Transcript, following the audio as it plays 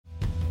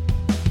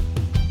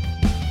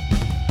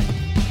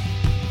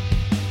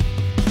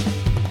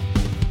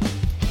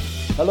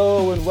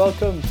Hello and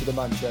welcome to the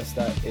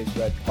Manchester is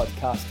Red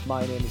podcast.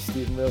 My name is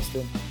Stephen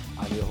Ralston.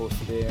 I'm your host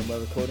today and we're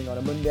recording on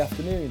a Monday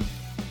afternoon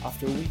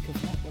after a week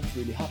of not much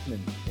really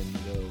happening in the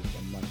world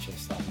in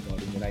Manchester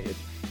regarding United.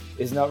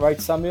 Isn't that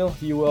right, Samuel?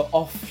 You were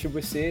off, should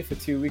we say, for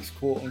 2 weeks,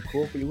 quote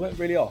unquote, but you weren't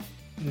really off.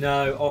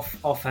 No,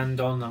 off and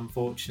on,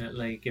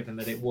 unfortunately, given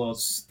that it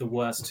was the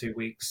worst 2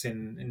 weeks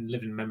in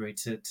living memory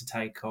to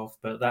take off.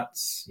 But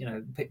that's,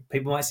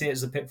 people might see it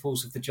as the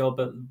pitfalls of the job,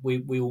 but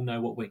we all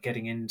know what we're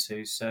getting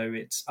into. So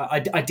I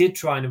did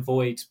try and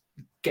avoid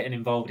getting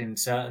involved in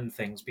certain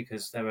things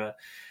because there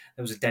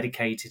was a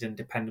dedicated and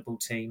dependable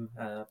team,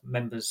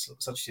 members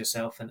such as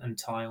yourself and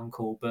Ty on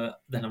call.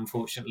 But then,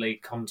 unfortunately,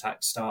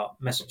 contacts start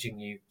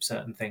messaging you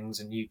certain things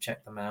and you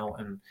check them out,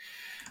 and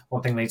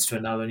one thing leads to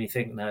another, and you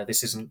think, no,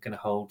 this isn't going to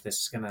hold. This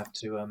is going to have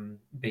to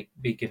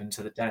be given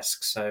to the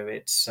desk. So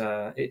it's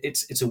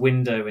a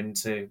window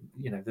into,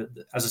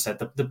 as I said,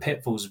 the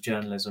pitfalls of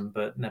journalism.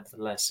 But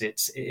nevertheless,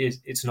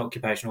 it's an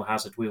occupational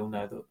hazard. We all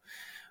know that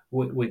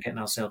we're getting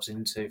ourselves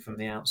into from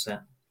the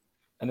outset.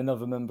 And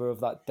another member of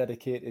that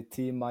dedicated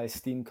team, my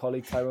esteemed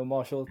colleague Tyrone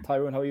Marshall.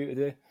 Tyrone, how are you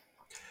today?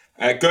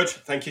 Good,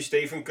 thank you,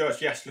 Stephen.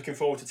 Good, yes. Looking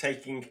forward to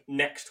taking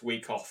next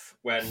week off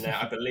when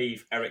I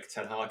believe Eric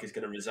Ten Hag is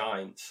going to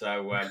resign.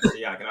 So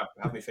yeah, I'm going to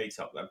have my feet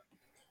up then.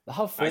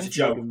 It's a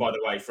joke, by the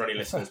way, for any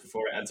listeners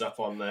before it ends up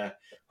on an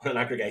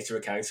aggregator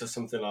account or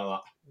something like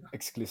that.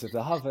 Exclusive.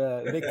 They have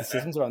big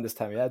decisions around this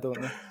time, yeah,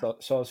 don't they?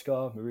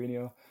 Solskjaer,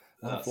 Mourinho.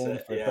 That's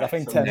it, yeah. But I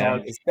think Ten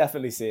Hag is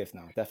definitely safe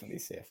now. Definitely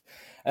safe.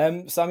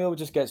 Samuel, we'll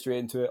just get straight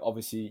into it.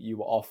 Obviously, you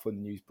were off when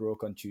the news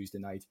broke on Tuesday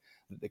night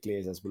that the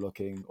Glazers were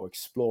looking or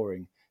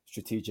exploring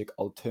strategic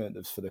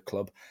alternatives for the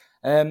club.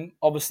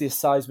 Obviously, a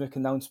seismic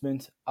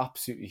announcement,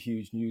 absolutely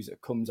huge news.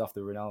 It comes after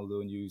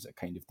Ronaldo news that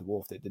kind of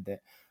dwarfed it, didn't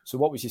it? So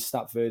what was your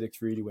snap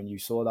verdict really when you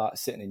saw that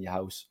sitting in your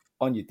house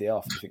on your day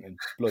off? You're thinking,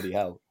 bloody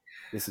hell,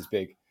 this is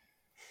big.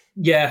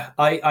 Yeah,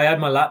 I had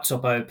my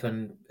laptop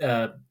open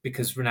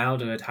because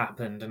Ronaldo had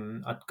happened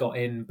and I'd got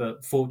in.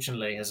 But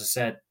fortunately, as I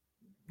said,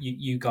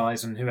 you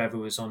guys and whoever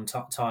was on,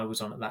 Ty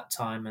was on at that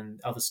time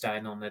and others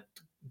staying on had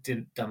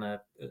done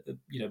a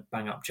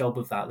bang up job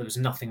of that. There was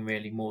nothing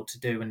really more to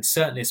do. And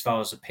certainly as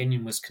far as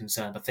opinion was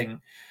concerned, I think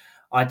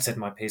I'd said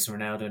my piece on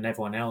Ronaldo and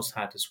everyone else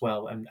had as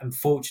well. And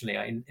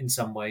unfortunately, in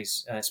some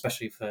ways,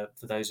 especially for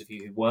those of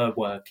you who were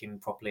working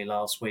properly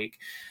last week,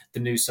 the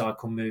news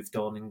cycle moved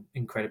on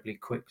incredibly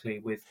quickly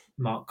with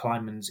Mark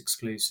Kleinman's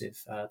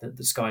exclusive,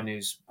 the Sky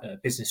News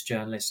business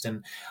journalist.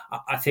 And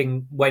I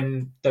think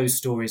when those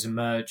stories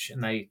emerge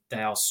and they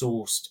are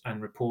sourced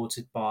and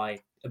reported by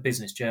a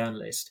business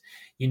journalist,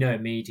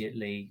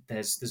 immediately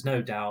there's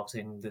no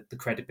doubting that the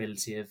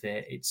credibility of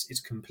it. It's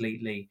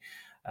completely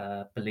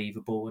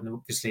believable, and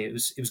obviously it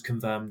was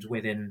confirmed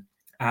within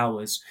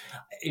hours.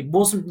 It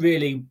wasn't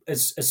really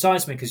as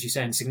seismic as you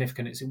say and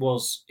significant as it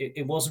was.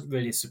 It wasn't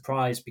really a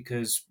surprise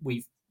because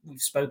we've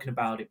spoken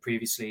about it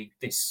previously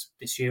this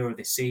year or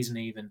this season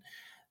even,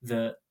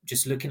 that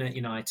just looking at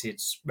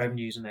United's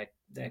revenues and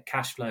their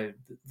cash flow,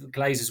 the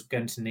Glazers were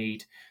going to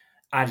need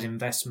added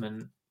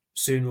investment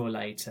sooner or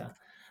later.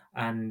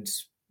 And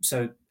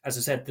so, as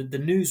I said, the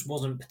news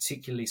wasn't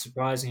particularly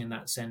surprising in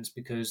that sense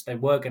because they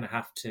were going to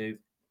have to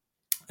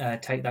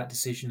take that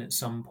decision at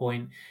some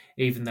point,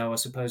 even though I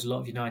suppose a lot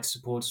of United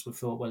supporters would have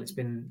thought, well, it's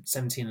been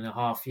 17 and a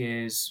half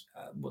years,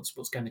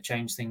 what's going to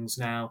change things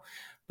now?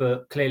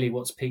 But clearly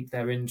what's piqued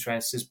their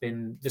interest has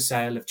been the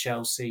sale of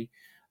Chelsea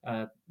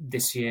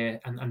this year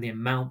and the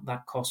amount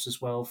that cost as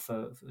well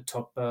for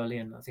Todd Burley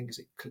and I think is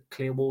it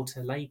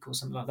Clearwater Lake or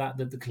something like that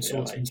the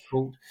consortium's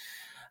called.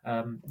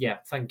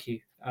 Thank you.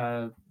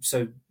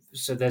 So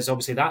there's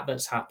obviously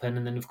that's happened,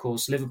 and then of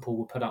course Liverpool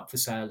were put up for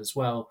sale as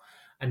well.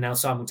 And now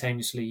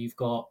simultaneously, you've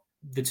got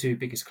the two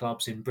biggest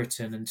clubs in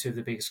Britain and two of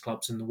the biggest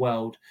clubs in the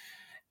world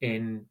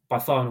in, by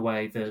far and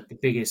away, the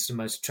biggest and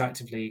most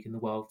attractive league in the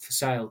world for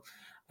sale.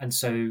 And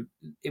so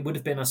it would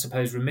have been, I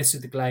suppose, remiss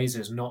of the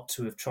Glazers not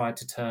to have tried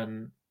to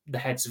turn the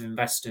heads of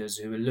investors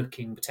who are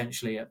looking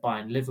potentially at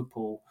buying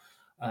Liverpool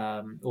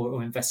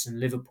or invest in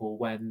Liverpool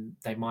when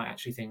they might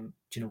actually think,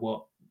 do you know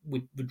what,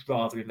 we'd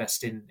rather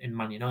invest in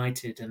Man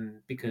United, and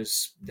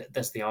because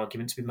there's the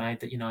argument to be made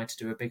that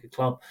United are a bigger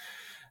club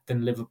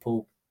than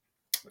Liverpool.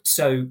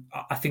 So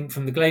I think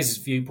from the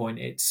Glazers' viewpoint,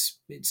 it's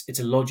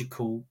a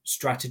logical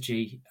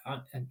strategy.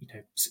 And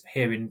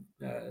hearing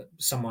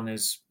someone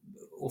as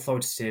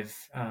authoritative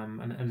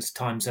and as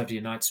time-served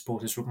United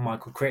supporters,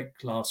 Michael Crick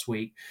last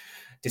week,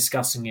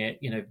 discussing it,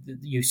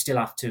 you still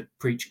have to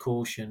preach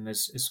caution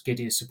as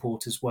giddy as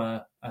supporters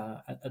were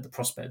at the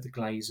prospect of the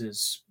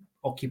Glazers'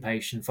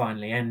 occupation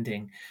finally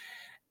ending.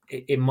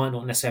 It might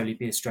not necessarily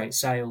be a straight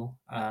sale.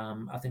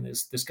 I think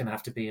there's going to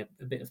have to be a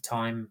bit of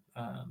time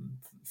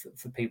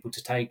for people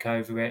to take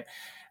over it.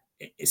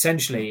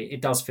 Essentially,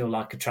 it does feel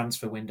like a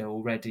transfer window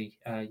already.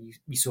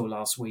 You saw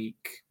last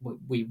week,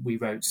 we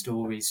wrote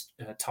stories.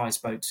 Ty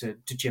spoke to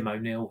Jim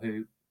O'Neill,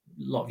 who a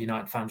lot of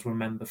United fans will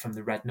remember from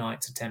the Red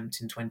Knights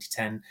attempt in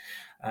 2010.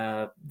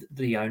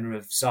 The owner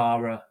of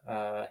Zara,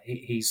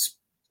 he's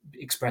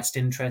expressed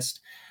interest.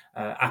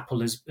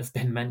 Apple have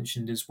been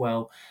mentioned as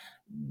well.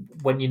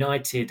 when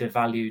United are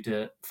valued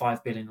at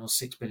 $5 billion or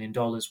 $6 billion,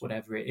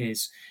 whatever it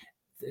is,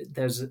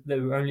 there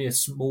are only a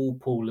small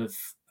pool of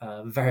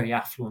very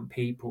affluent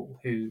people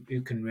who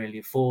can really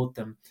afford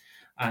them,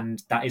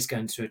 and that is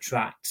going to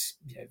attract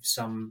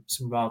some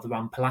rather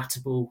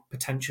unpalatable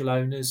potential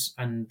owners.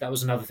 And that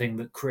was another thing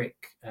that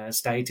Crick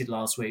stated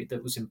last week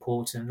that was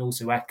important, and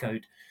also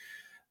echoed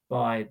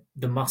by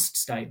the Must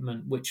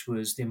statement, which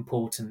was the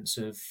importance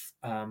of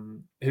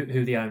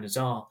who the owners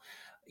are.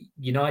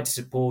 United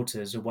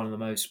supporters are one of the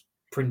most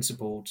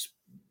principled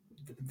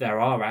there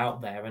are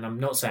out there, and I'm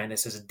not saying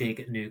this as a dig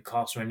at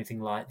Newcastle or anything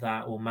like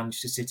that, or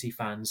Manchester City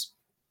fans,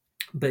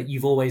 but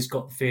you've always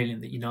got the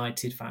feeling that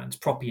United fans,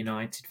 proper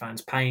United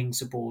fans, paying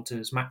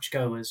supporters, match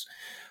goers,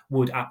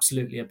 would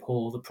absolutely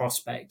abhor the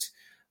prospect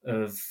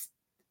of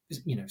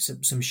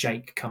some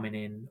sheikh coming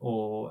in,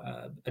 or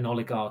an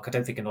oligarch. I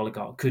don't think an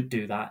oligarch could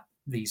do that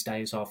these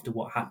days after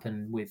what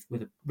happened with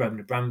Roman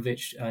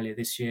Abramovich earlier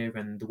this year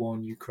and the war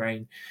in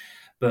Ukraine.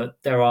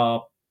 But there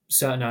are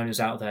certain owners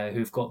out there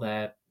who've got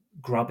their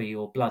grubby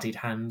or bloodied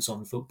hands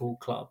on football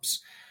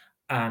clubs,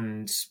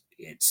 and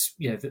it's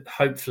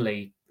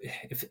hopefully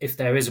if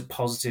there is a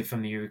positive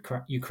from the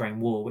Ukraine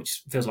war,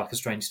 which feels like a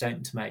strange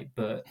statement to make,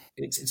 but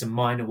it's a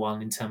minor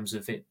one in terms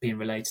of it being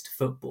related to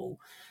football.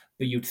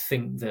 But you'd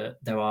think that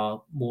there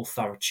are more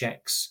thorough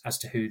checks as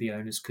to who the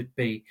owners could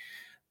be.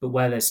 But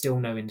where there's still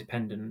no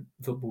independent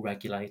football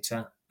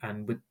regulator,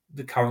 and with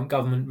the current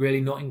government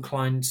really not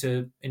inclined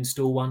to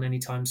install one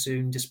anytime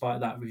soon, despite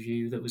that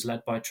review that was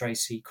led by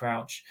Tracy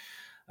Crouch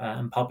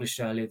and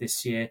published earlier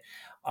this year,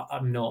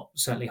 I'm not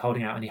certainly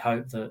holding out any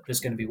hope that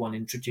there's going to be one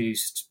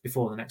introduced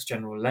before the next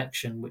general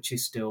election, which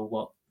is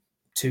still,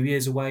 2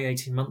 years away,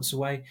 18 months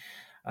away.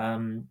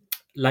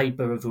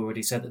 Labour have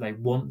already said that they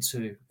want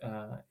to,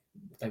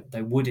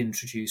 they would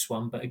introduce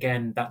one, but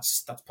again,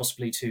 that's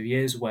possibly 2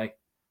 years away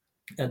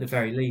at the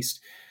very least.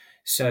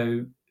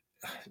 So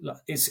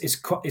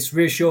it's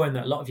reassuring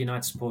that a lot of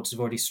United supporters have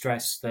already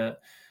stressed that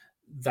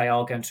they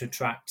are going to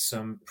attract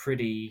some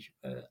pretty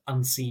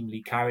unseemly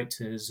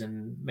characters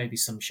and maybe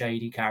some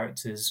shady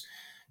characters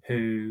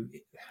who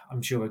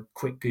I'm sure a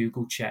quick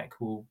Google check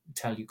will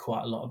tell you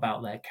quite a lot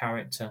about their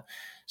character.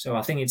 So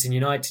I think it's in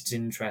United's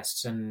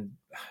interests, and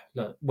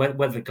look,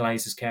 whether the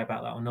Glazers care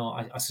about that or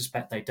not, I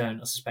suspect they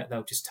don't. I suspect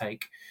they'll just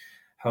take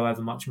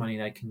however much money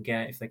they can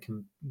get. If they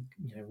can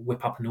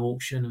whip up an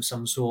auction of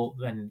some sort,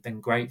 then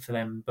great for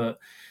them. But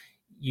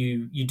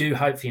you do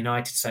hope for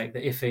United's sake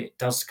that if it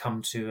does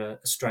come to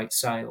a straight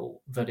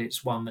sale, that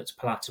it's one that's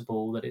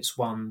palatable, that it's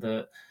one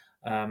that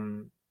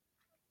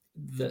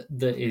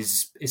that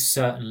is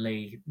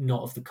certainly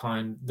not of the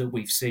kind that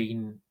we've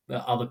seen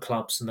at other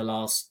clubs in the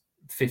last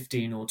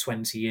 15 or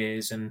 20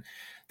 years. And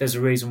there's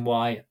a reason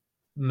why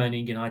many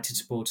United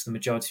supporters, the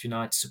majority of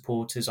United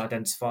supporters,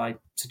 identify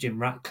Sir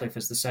Jim Ratcliffe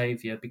as the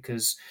saviour,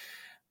 because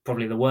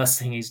probably the worst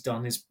thing he's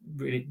done is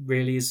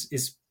really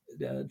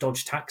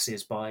dodge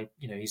taxes by,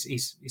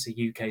 he's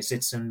a UK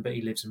citizen, but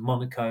he lives in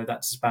Monaco.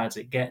 That's as bad as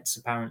it gets,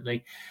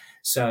 apparently.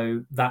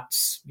 So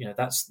that's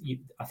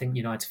I think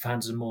United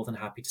fans are more than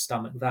happy to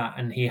stomach that.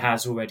 And he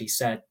has already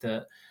said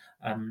that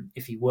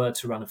if he were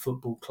to run a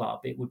football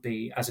club, it would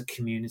be as a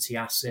community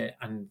asset,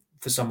 and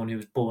for someone who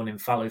was born in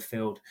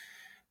Fallowfield,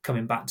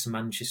 coming back to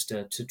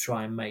Manchester to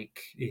try and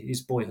make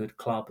his boyhood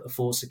club a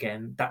force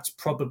again, that's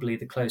probably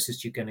the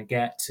closest you're going to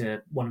get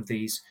to one of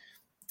these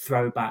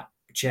throwback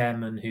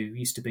chairmen who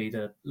used to be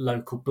the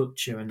local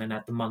butcher and then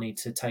had the money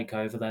to take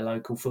over their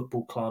local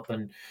football club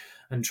and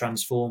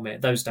transform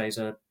it. Those days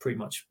are pretty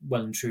much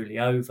well and truly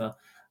over.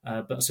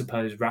 But I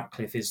suppose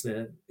Ratcliffe is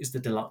the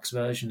deluxe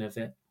version of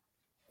it.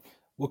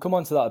 We'll come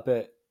on to that a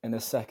bit in a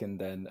second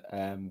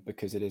then,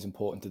 because it is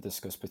important to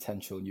discuss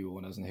potential new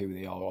owners and who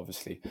they are,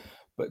 obviously.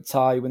 But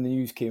Ty, when the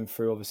news came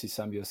through, obviously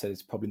Samuel said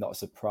it's probably not a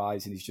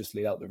surprise, and he's just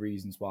laid out the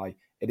reasons why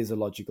it is a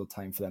logical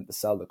time for them to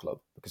sell the club,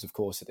 because of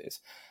course it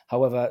is.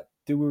 However,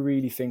 do we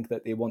really think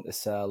that they want to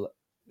sell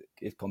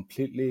it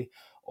completely,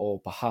 or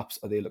perhaps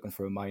are they looking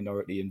for a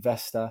minority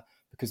investor?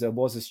 Because there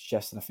was a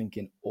suggestion, I think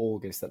in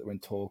August, that they were in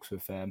talks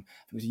with it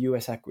was a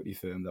US equity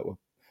firm that were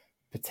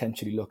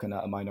potentially looking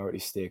at a minority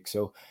stake.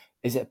 So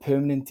is it a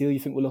permanent deal you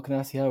think we're looking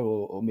at here,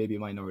 or maybe a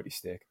minority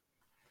stake?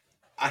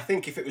 I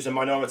think if it was a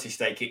minority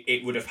stake,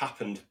 it would have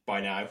happened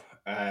by now.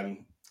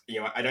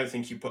 I don't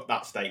think you put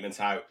that statement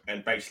out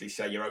and basically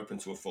say you're open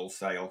to a full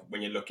sale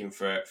when you're looking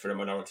for a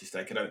minority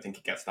stake. I don't think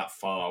it gets that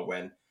far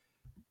when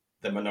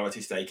the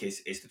minority stake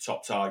is the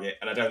top target.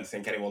 And I don't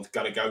think anyone's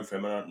going to go for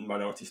a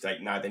minority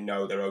stake now they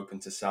know they're open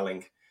to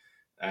selling.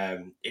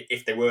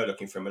 If they were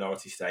looking for a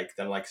minority stake,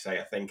 then like I say,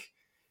 I think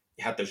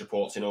you had those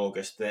reports in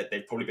August that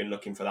they've probably been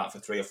looking for that for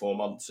 3 or 4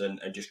 months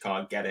and just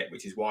can't get it,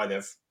 which is why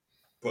they've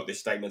put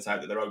this statement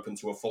out that they're open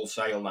to a full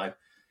sale now.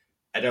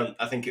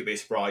 I think it'd be a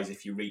surprise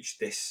if you reach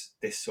this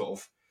sort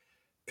of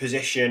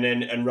position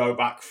and row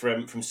back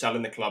from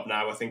selling the club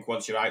now. I think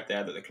once you're out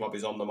there that the club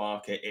is on the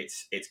market,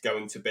 it's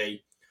going to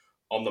be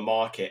on the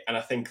market. And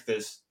I think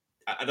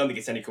I don't think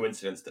it's any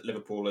coincidence that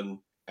Liverpool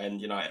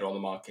and United are on the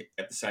market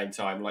at the same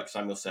time. Like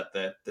Samuel said,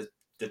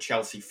 the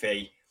Chelsea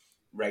fee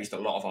raised a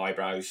lot of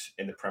eyebrows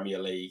in the Premier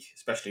League,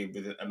 especially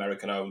with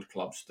American-owned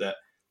clubs, that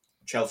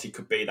Chelsea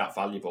could be that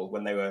valuable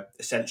when they were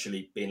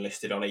essentially being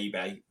listed on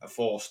eBay, a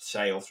forced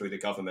sale through the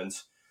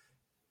government.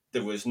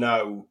 There was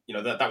no,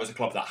 that was a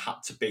club that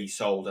had to be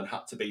sold and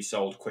had to be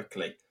sold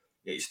quickly.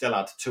 It still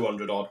had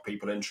 200 odd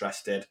people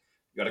interested.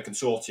 You had a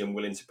consortium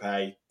willing to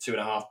pay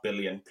 £2.5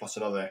 billion plus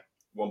another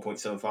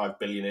 1.75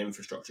 billion in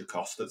infrastructure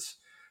cost. That's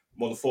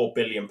more than £4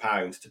 billion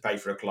to pay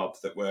for a club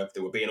that were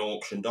being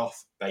auctioned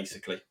off,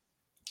 basically.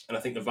 And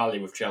I think the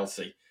value of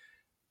Chelsea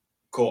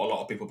caught a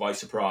lot of people by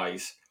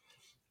surprise.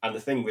 And the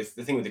thing with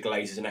the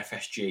Glazers and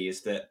FSG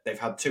is that they've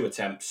had 2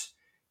 attempts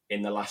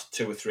in the last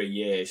 2 or 3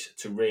 years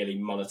to really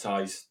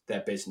monetize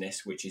their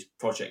business, which is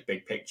Project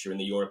Big Picture in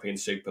the European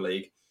Super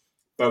League.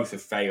 Both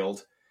have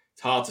failed.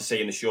 It's hard to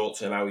see in the short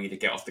term how either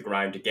get off the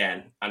ground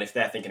again. And if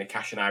they're thinking of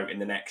cashing out in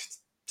the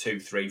next 2,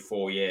 3,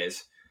 4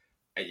 years,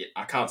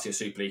 I can't see a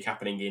Super League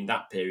happening in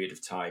that period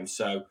of time.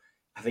 So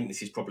I think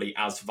this is probably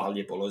as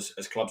valuable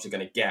as clubs are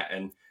going to get.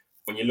 And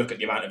when you look at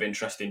the amount of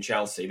interest in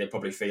Chelsea, they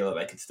probably feel that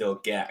they could still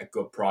get a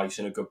good price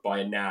and a good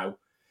buy now.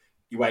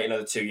 You wait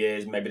another 2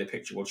 years, maybe the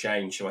picture will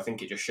change. So I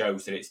think it just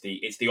shows that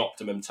it's the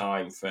optimum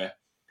time for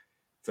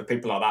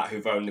people like that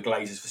who've owned the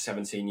Glazers for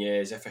 17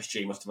 years.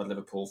 FSG must have had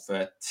Liverpool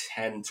for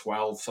 10,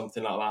 12,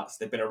 something like that. So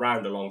they've been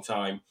around a long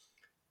time.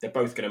 They're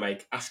both going to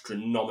make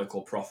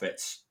astronomical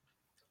profits.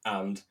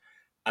 And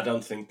I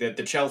don't think the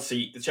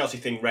Chelsea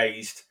thing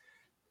raised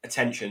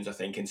attentions, I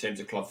think, in terms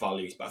of club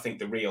values. But I think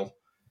the real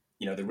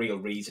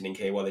reasoning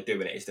here why they're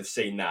doing it is they've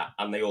seen that,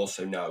 and they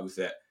also know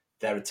that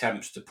their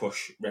attempts to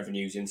push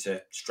revenues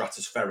into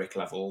stratospheric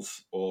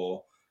levels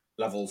or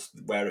levels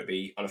where it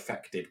be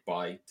unaffected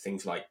by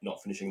things like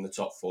not finishing in the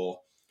top 4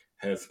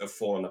 have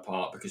fallen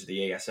apart because of the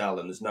ESL,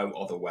 and there's no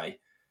other way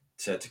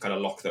to kind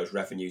of lock those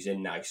revenues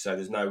in now. So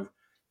there's no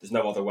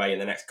other way in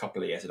the next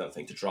couple of years, I don't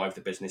think, to drive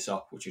the business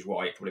up, which is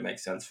why it probably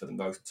makes sense for them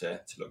both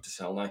to look to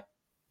sell now.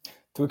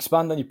 To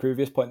expand on your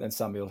previous point then,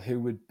 Samuel, who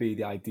would be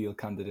the ideal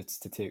candidates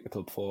to take the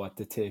club forward,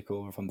 to take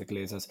over from the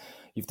Glazers?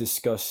 You've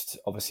discussed,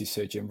 obviously,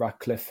 Sir Jim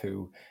Ratcliffe,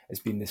 who has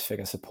been this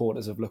figure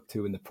supporters have looked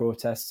to in the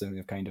protests and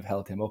have kind of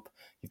held him up.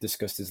 You've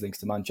discussed his links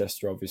to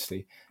Manchester,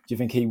 obviously. Do you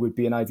think he would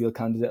be an ideal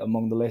candidate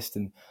among the list?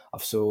 And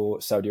I've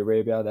saw Saudi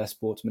Arabia, their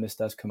sports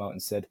minister, has come out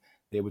and said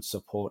they would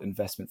support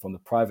investment from the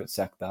private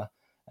sector.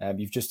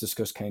 You've just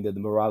discussed kind of the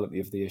morality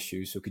of the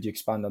issue. So could you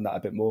expand on that a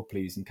bit more,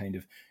 please, and kind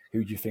of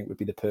who do you think would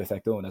be the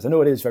perfect owners? I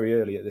know it is very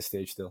early at this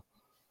stage still.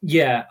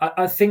 Yeah,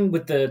 I think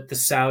with the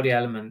Saudi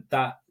element,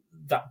 that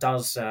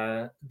does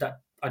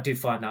that I do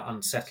find that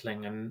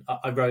unsettling, and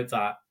I wrote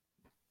that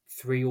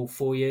 3 or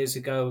 4 years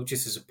ago,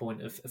 just as a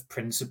point of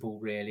principle,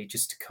 really,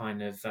 just to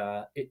kind of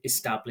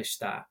establish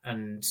that.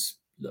 And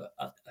look,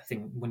 I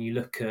think when you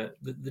look at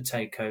the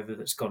takeover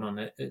that's gone on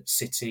at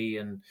City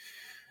and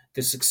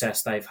the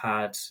success they've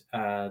had,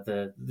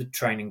 the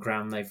training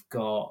ground they've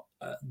got,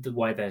 the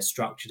way they're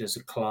structured as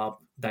a club,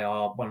 they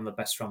are one of the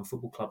best run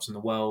football clubs in the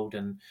world,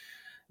 and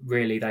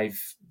really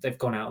they've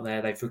gone out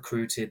there, they've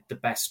recruited the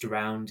best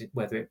around,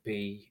 whether it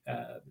be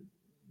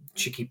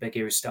Chiki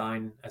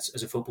Begiristain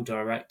as a football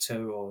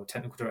director or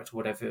technical director,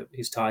 whatever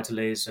his title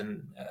is,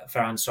 and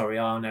Ferran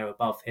Soriano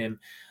above him,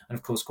 and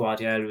of course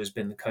Guardiola has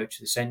been the coach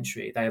of the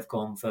century. They have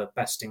gone for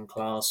best in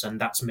class, and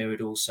that's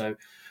mirrored also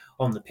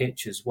on the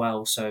pitch as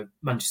well. So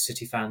Manchester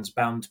City fans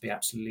bound to be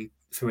absolutely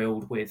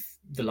thrilled with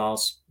the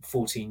last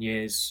 14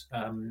 years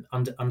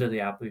under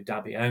the Abu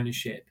Dhabi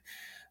ownership.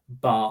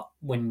 But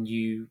when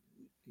you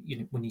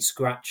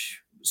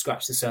scratch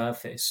the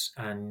surface,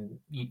 and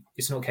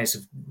it's not a case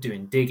of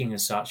doing digging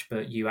as such,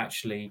 but you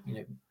actually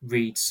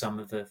read some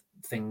of the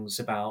things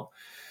about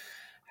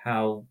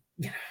how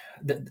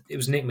it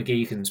was Nick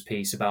McGeechan's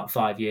piece about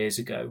 5 years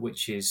ago,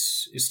 which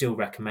is still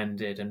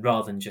recommended, and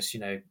rather than just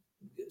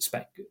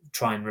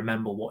try and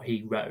remember what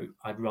he wrote,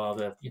 I'd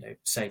rather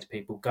say to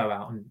people, go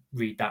out and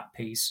read that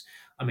piece.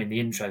 I mean, the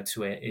intro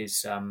to it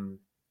is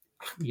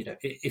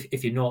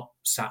if you're not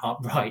sat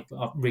upright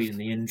reading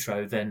the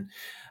intro, then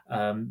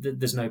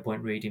there's no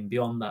point reading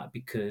beyond that,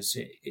 because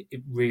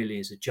it really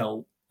is a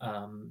jolt.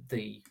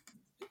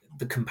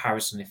 The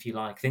comparison, if you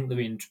like, I think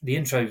the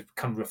intro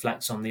kind of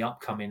reflects on the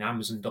upcoming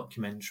Amazon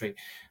documentary,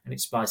 and it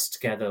splices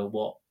together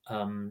what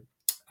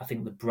I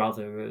think the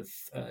brother of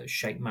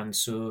Sheikh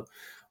Mansour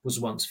was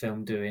once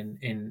filmed doing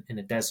in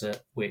a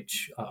desert,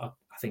 which I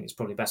think it's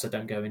probably best I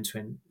don't go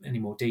into any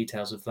more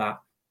details of that.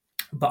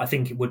 But I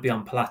think it would be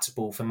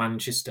unpalatable for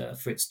Manchester,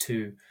 for its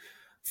 2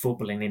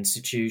 footballing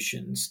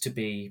institutions, to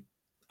be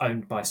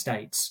owned by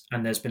states.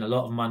 And there's been a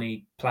lot of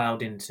money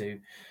ploughed into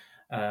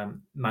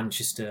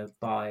Manchester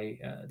by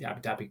the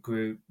Abu Dhabi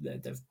group.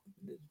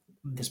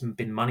 There's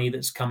been money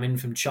that's come in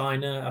from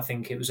China. I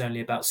think it was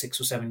only about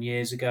 6 or 7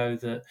 years ago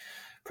that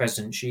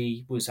President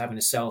Xi was having a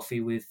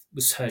selfie with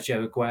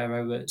Sergio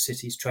Aguero at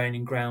City's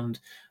training ground.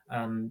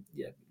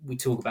 We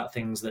talk about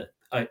things that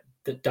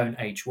don't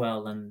age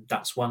well, and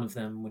that's one of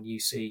them. When you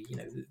see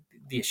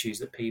the issues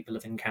that people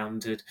have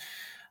encountered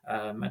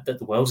that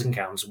the world's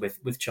encountered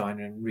with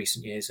China in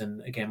recent years.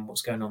 And again,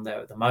 what's going on there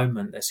at the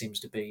moment, there seems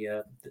to be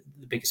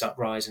the biggest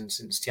uprising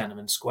since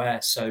Tiananmen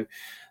Square. So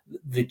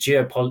the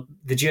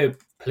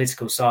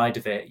geopolitical side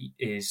of it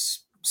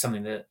is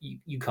something that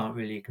you can't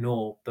really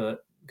ignore.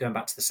 But going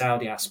back to the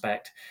Saudi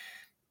aspect,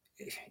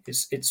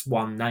 it's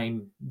one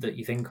name that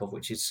you think of,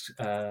 which is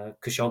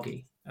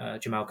Khashoggi,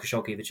 Jamal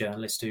Khashoggi, the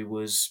journalist who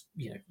was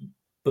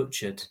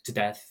butchered to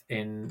death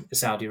in the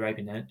Saudi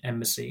Arabian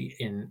embassy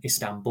in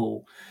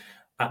Istanbul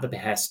at the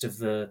behest of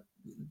the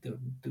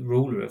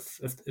ruler of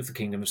the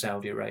Kingdom of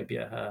Saudi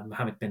Arabia,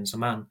 Mohammed bin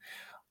Salman.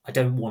 I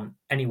don't want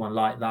anyone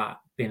like that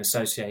being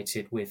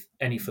associated with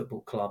any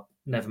football club,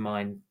 never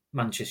mind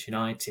Manchester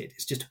United.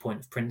 It's just a point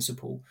of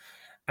principle.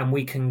 And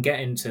we can get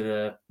into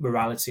the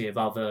morality of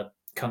other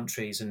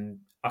countries, and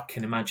I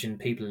can imagine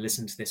people are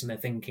listening to this and they're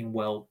thinking,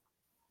 well,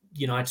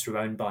 United are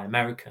owned by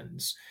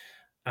Americans,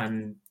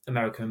 and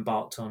America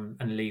embarked on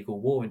an illegal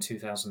war in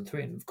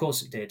 2003, and of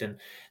course it did. And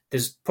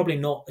there's probably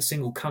not a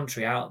single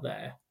country out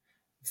there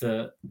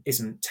that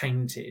isn't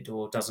tainted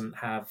or doesn't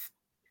have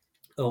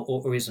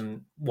or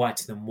isn't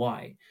whiter than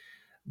white.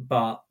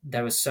 But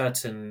there are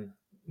certain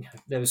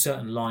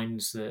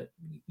lines that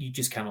you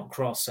just cannot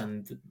cross,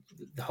 and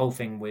the whole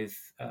thing with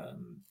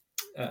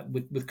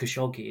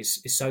Khashoggi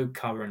is so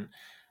current,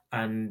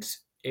 and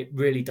it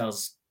really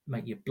does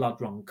make your blood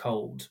run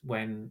cold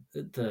when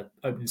the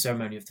opening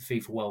ceremony of the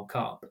FIFA World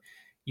Cup,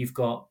 you've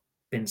got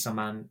bin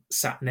Salman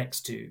sat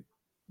next to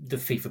the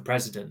FIFA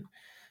president,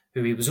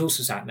 who he was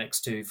also sat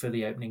next to for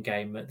the opening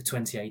game at the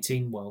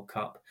 2018 World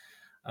Cup.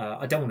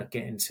 I don't want to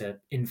get into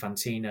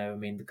Infantino. I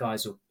mean, the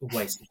guy's a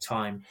waste of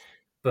time.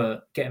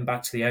 But getting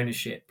back to the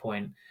ownership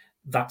point,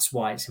 that's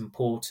why it's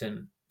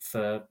important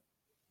for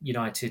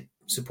United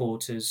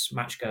supporters,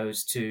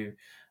 matchgoers, to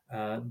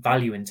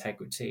value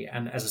integrity.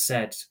 And as I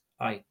said,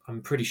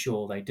 I'm pretty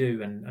sure they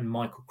do. And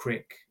Michael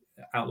Crick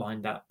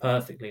outlined that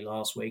perfectly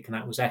last week, and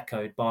that was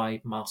echoed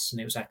by Muss, and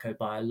it was echoed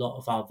by a lot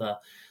of other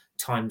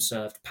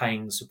time-served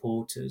paying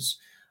supporters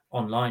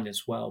online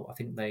as well. I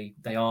think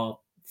they are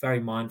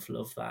very mindful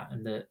of that,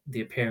 and that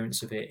the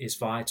appearance of it is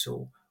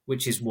vital,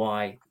 which is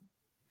why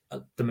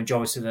the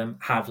majority of them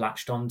have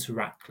latched on to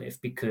Ratcliffe,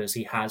 because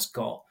he has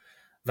got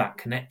that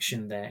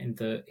connection there, in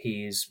that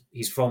he's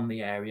from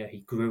the area. He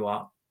grew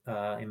up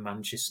in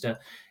Manchester.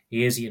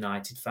 He is a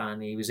United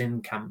fan. He was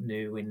in Camp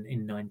Nou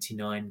in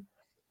 '99,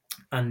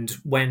 and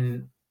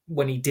when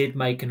he did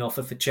make an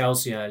offer for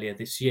Chelsea earlier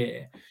this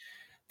year,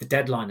 the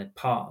deadline had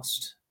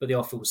passed, but the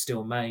offer was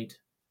still made.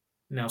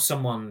 Now,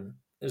 someone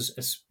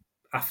as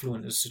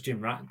affluent as Sir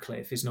Jim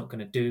Ratcliffe is not going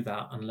to do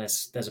that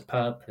unless there's a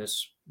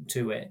purpose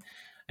to it.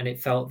 And it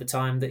felt at the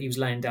time that he was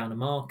laying down a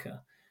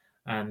marker.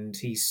 And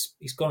he's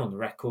gone on the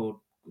record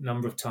a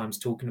number of times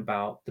talking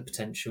about the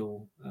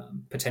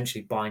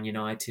potentially buying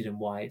United and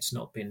why it's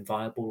not been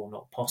viable or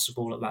not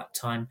possible at that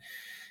time.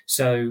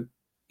 So,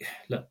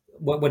 look,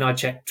 when I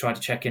tried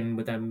to check in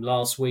with them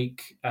last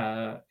week,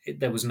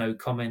 there was no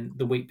comment.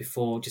 The week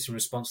before, just in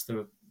response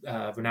to the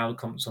Ronaldo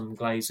comments on the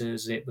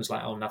Glazers, it was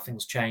like, oh,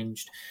 nothing's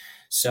changed.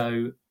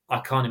 So I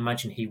can't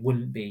imagine he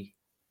wouldn't be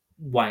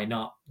weighing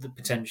up the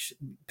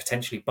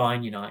potentially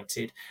buying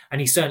United,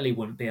 and he certainly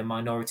wouldn't be a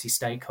minority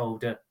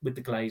stakeholder with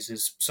the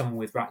Glazers. Someone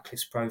with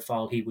Ratcliffe's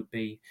profile, he would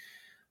be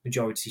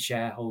majority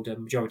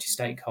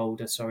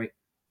stakeholder. Sorry.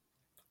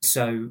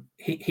 So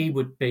he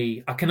would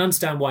be. I can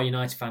understand why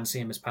United fans see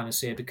him as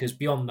panacea, because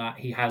beyond that,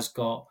 he has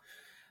got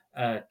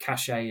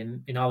cachet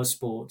in other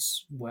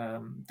sports.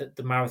 Where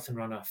the marathon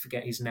runner, I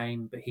forget his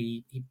name, but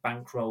he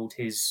bankrolled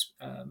his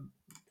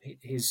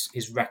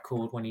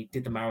record when he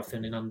did the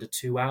marathon in under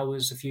 2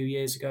 hours a few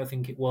years ago, I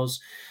think it was.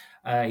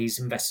 He's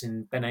invested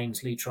in Ben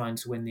Ainsley trying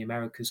to win the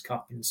America's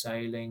Cup in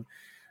sailing.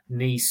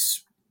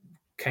 Nice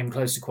came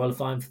close to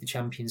qualifying for the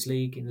Champions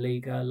League in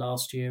Liga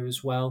last year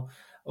as well.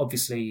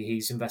 Obviously,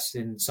 he's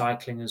invested in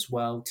cycling as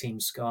well. Team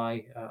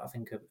Sky, I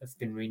think, have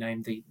been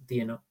renamed the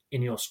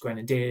Ineos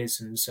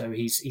Grenadiers, and so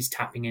he's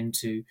tapping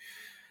into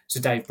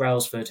Dave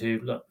Brailsford,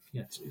 who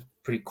is a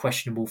pretty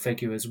questionable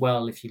figure as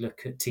well if you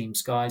look at Team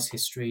Sky's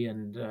history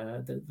and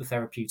the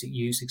therapeutic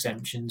use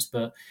exemptions.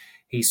 But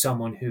he's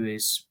someone who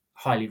is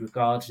highly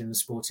regarded in the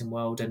sporting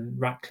world, and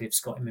Ratcliffe's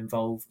got him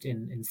involved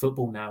in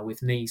football now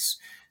with Nice.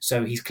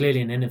 So he's clearly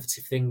an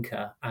innovative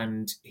thinker,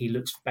 and he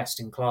looks best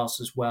in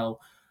class as well.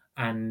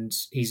 And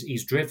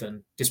he's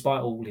driven,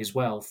 despite all his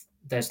wealth.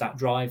 There's that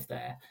drive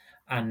there,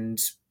 and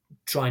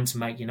trying to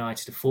make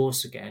United a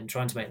force again,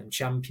 trying to make them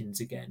champions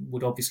again,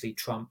 would obviously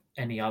trump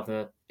any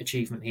other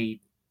achievement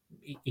he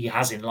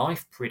has in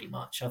life, pretty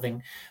much. I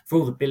think for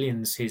all the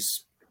billions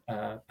his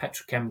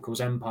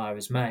petrochemicals empire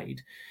has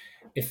made,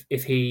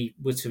 if he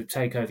were to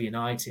take over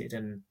United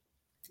and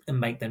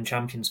make them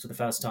champions for the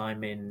first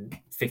time in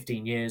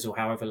 15 years or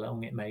however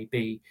long it may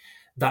be,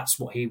 that's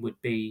what he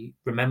would be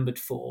remembered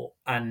for.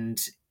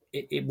 And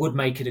it would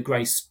make it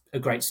a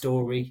great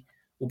story,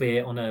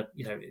 albeit on a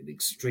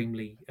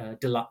extremely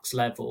deluxe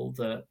level,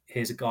 that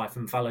here's a guy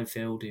from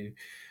Fallowfield who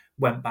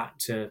went back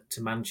to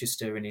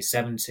Manchester in his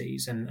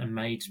 70s and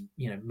made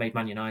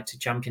Man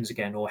United champions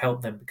again, or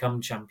helped them become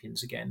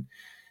champions again.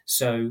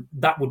 So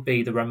that would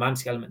be the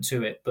romantic element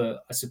to it.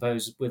 But I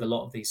suppose with a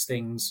lot of these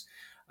things,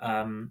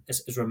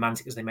 as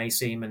romantic as they may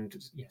seem, and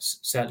yes,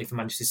 certainly for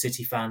Manchester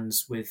City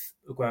fans, with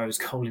Aguero's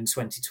goal in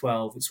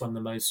 2012, it's one of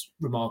the most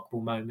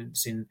remarkable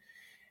moments in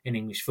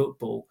English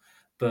football.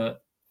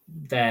 But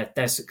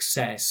their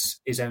success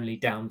is only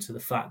down to the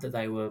fact that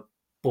they were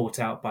bought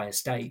out by a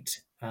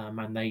state,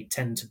 and they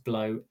tend to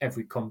blow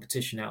every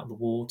competition out of the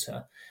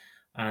water.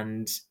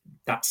 And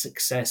that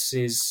success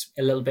is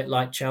a little bit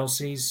like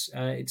Chelsea's.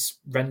 It's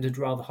rendered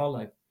rather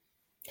hollow.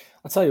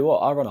 I'll tell you what,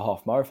 I ran a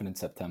half marathon in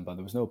September.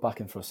 There was no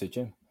backing for a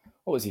gym.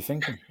 What was he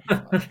thinking?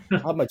 I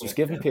had my Just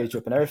Giving page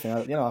up and everything.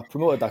 I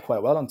promoted that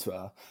quite well on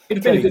Twitter. He'd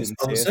have been a good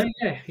sponsor.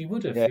 Yeah, he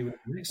would have. Yeah, he would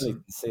have been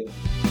excellent.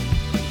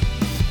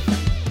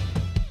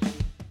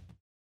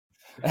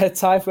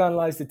 Ty, if we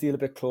analyse the deal a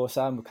bit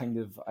closer, and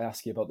I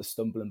ask you about the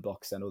stumbling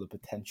blocks then, or the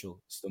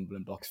potential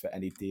stumbling blocks for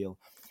any deal.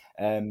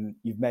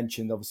 You've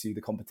mentioned obviously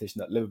the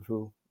competition at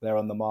Liverpool, they're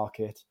on the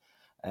market.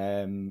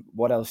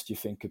 What else do you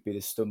think could be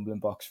the stumbling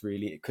blocks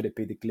really? Could it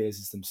be the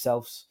Glazers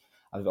themselves?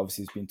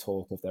 Obviously there's been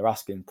talk of their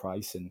asking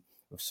price, and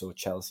we saw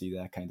Chelsea,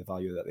 their kind of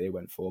value that they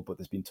went for, but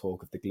there's been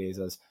talk of the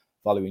Glazers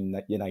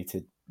valuing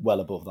United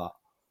well above that.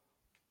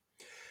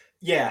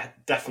 Yeah,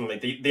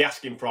 definitely. The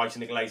asking price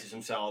and the Glazers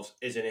themselves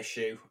is an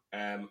issue.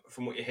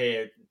 From what you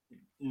hear,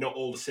 not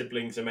all the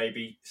siblings are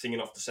maybe singing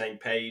off the same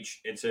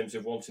page in terms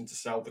of wanting to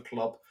sell the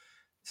club.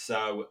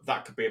 So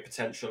that could be a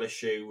potential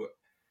issue.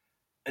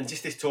 And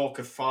just this talk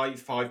of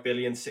 5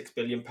 billion, £6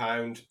 billion.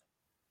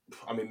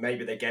 I mean,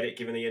 maybe they get it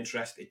given the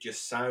interest. It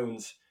just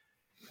sounds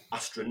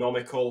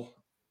astronomical.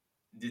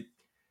 I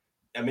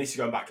mean, this is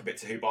going back a bit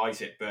to who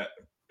buys it, but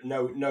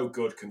no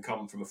good can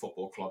come from a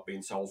football club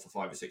being sold for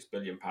 £5 or £6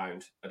 billion.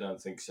 I don't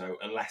think so,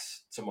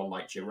 unless someone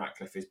like Jim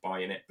Ratcliffe is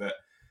buying it. But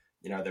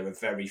there are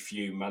very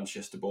few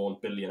Manchester-born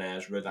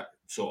billionaires with that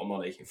sort of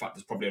money. In fact,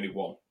 there's probably only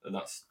one, and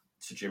that's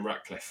Sir Jim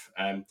Ratcliffe.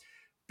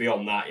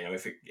 Beyond that,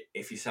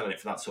 if you're selling it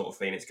for that sort of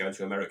thing, it's going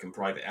to American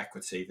private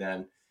equity,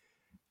 then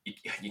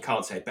you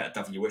can't say better the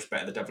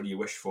devil you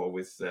wish for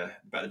with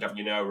better the devil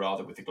you know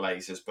rather with the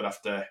Glazers. But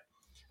after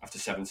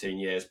 17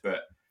 years,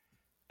 but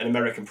an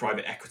American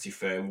private equity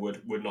firm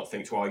would not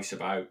think twice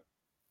about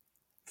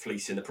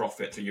fleecing the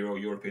profit to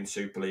European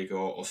Super League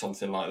or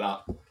something like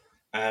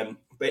that.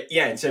 But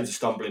yeah, in terms of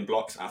stumbling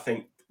blocks, I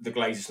think the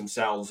Glazers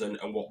themselves and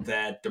what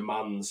their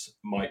demands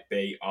might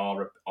be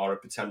are a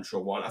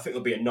potential one. I think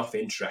there'll be enough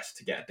interest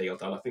to get a deal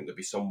done. I think there'll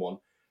be someone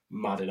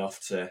mad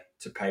enough to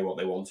pay what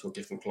they want or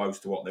give them close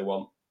to what they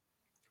want.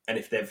 And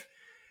if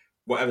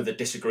whatever the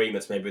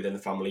disagreements maybe within the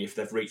family, if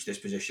they've reached this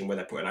position where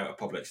they're putting out a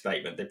public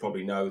statement, they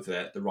probably know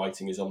that the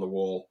writing is on the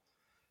wall.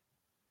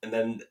 And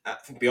then I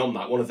think beyond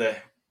that, one of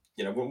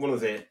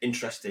the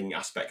interesting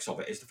aspects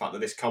of it is the fact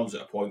that this comes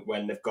at a point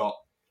when they've got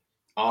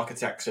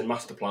architects and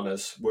master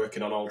planners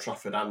working on Old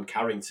Trafford and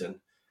Carrington,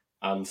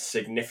 and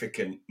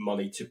significant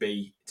money to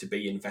be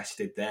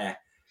invested there.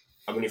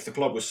 I mean, if the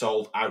club was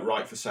sold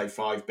outright for say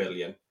 £5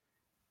 billion,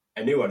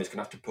 a new owner's going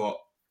to have to put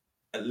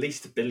at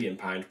least £1 billion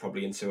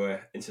probably into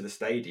the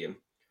stadium.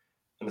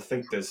 And I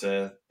think there's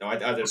I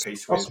did a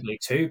piece possibly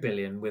 £2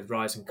 billion with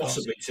rising costs.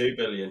 Possibly £2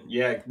 billion.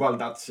 Yeah, well,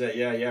 that's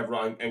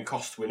right. And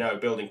costs, we know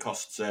building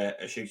costs are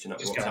shooting up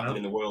with what's happening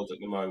in the world at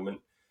the moment.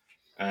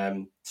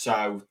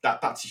 So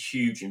that's a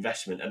huge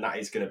investment, and that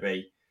is going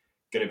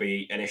to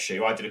be an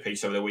issue. I did a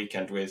piece over the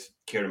weekend with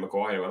Kieran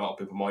Maguire, who a lot of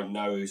people might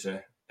know, who's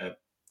a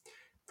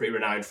pretty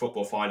renowned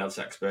football finance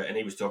expert, and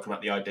he was talking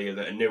about the idea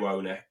that a new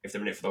owner, if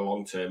they're in it for the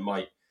long term,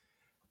 might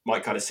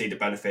kind of see the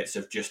benefits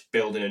of just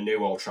building a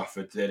new Old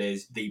Trafford that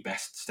is the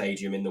best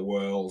stadium in the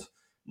world,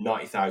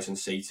 90,000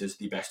 seaters,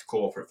 the best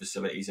corporate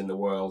facilities in the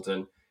world,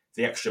 and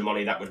the extra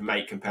money that would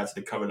make compared to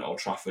the current Old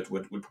Trafford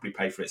would probably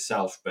pay for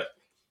itself. But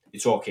you're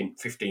talking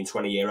 15,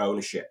 20-year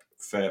ownership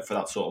for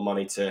that sort of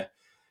money to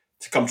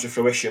come to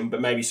fruition.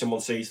 But maybe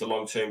someone sees the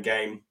long-term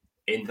game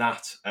in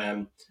that.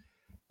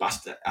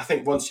 But I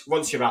think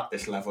once you're at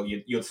this level,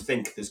 you'd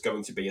think there's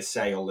going to be a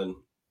sale, and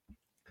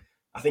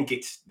I think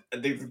it's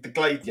the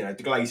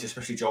Glazer,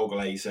 especially Joel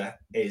Glazer,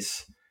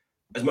 is,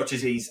 as much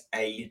as he's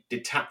a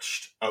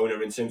detached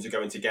owner in terms of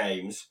going to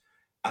games,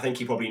 I think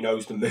he probably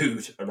knows the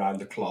mood around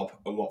the club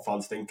and what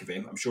fans think of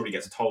him. I'm sure he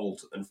gets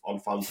told on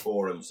fans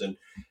forums and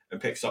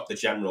picks up the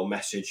general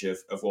message of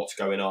what's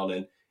going on.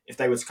 And if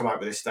they were to come out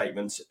with this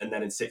statement and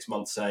then in 6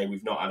 months say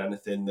we've not had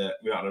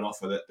an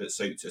offer that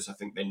suits us, I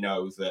think they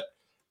know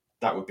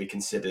that would be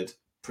considered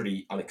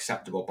pretty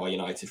unacceptable by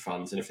United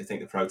fans. And if they think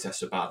the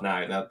protests are bad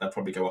now, they'll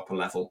probably go up a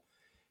level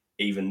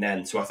even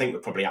then. So I think we're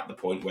probably at the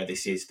point where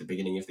this is the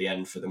beginning of the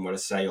end for them, where a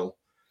sale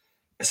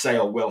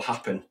will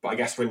happen. But I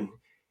guess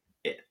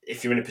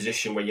if you're in a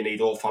position where you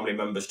need all family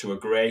members to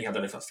agree, I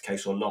don't know if that's the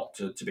case or not,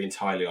 to be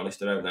entirely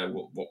honest. I don't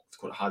know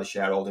how the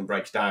shareholding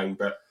breaks down,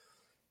 but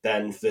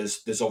then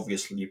there's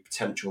obviously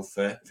potential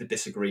for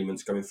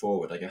disagreements going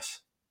forward, I guess.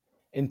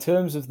 In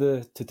terms of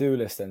the to-do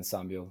list then,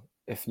 Samuel,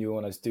 if new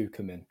owners do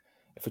come in,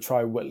 if we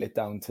try and whittle it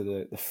down to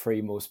the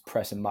three most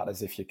pressing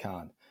matters if you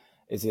can,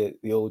 is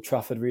it the Old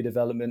Trafford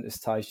redevelopment, as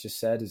Ty's just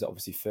said? Is it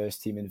obviously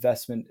first team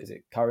investment? Is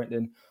it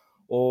Carrington?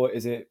 or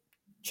is it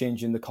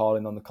changing the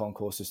calling on the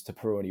concourses to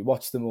Peroni?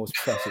 What's the most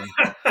pressing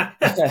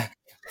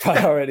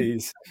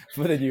priorities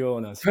for the new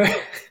owners?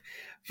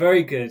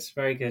 Very good,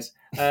 very good.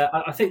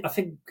 I think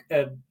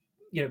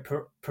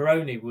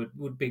Peroni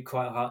would be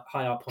quite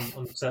high up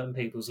on certain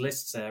people's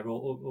lists there,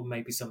 or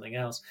maybe something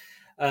else.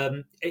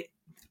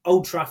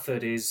 Old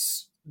Trafford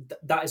is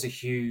a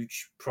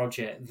huge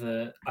project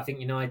that I think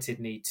United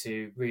need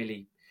to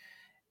really.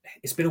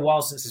 It's been a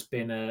while since there's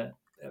been a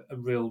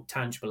real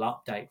tangible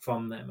update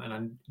from them,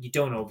 and you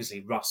don't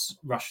obviously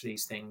rush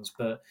these things,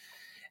 but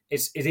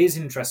it is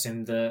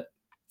interesting that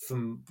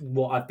from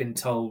what I've been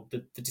told,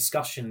 that the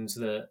discussions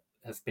that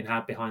have been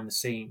had behind the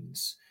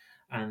scenes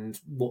and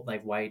what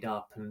they've weighed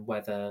up and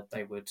whether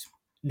they would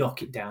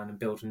knock it down and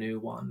build a new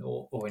one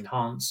or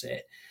enhance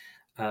it.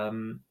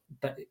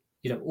 That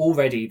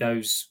already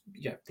those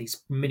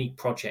these mini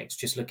projects,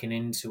 just looking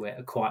into it,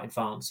 are quite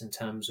advanced in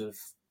terms of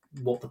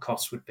what the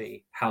cost would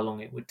be, how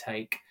long it would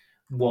take,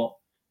 what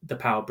the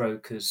power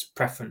broker's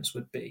preference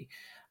would be,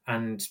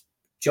 and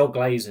Joel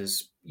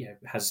Glazer's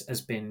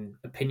has been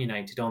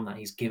opinionated on that.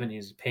 He's given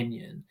his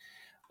opinion.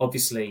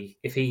 Obviously,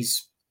 if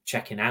he's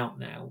checking out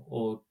now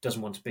or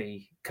doesn't want to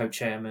be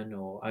co-chairman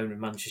or owner of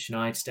Manchester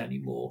United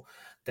anymore,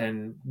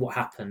 then what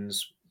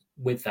happens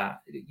with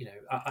that?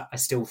 I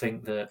still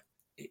think that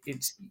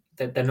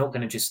they're not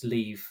going to just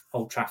leave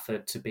Old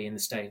Trafford to be in the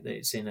state that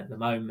it's in at the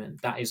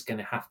moment. That is going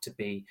to have to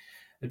be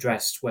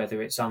addressed,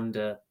 whether it's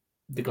under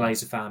the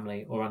Glazer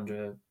family or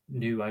under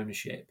new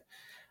ownership.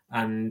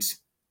 And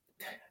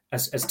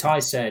as Ty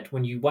said,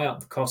 when you weigh up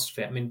the cost of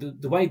it, I mean,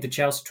 the way the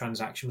Chelsea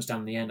transaction was done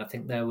in the end, I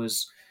think there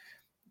was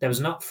an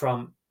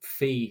upfront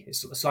fee.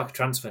 It's like a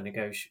transfer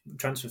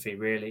fee,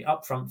 really.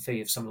 Upfront fee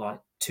of something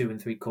like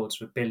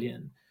 $2.75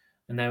 billion.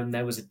 And then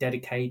there was a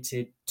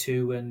dedicated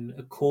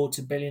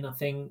 $2.25 billion, I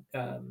think,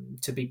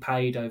 to be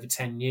paid over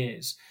 10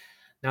 years.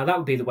 Now, that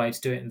would be the way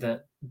to do it, in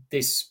that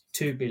this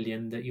 $2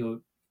 billion that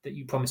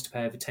you promised to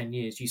pay over 10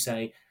 years, you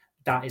say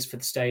that is for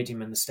the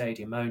stadium and the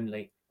stadium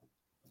only.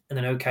 And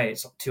then, okay,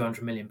 it's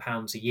 £200 million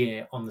a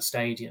year on the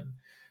stadium.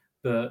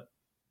 But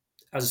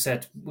as I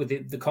said,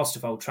 with the cost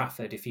of Old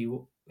Trafford, if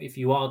you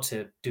are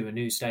to do a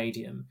new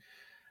stadium,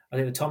 I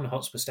think the Tottenham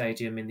Hotspur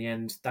Stadium, in the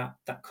end, that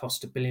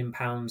cost £1 billion.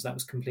 That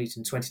was completed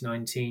in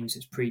 2019, so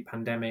it's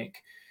pre-pandemic.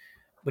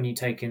 When you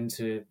take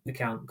into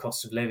account the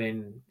cost of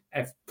living,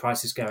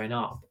 prices going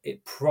up,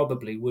 it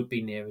probably would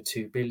be nearer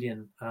 $2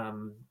 billion.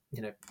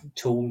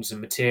 Tools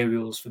and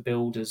materials for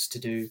builders to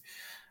do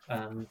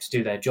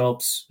their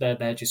jobs,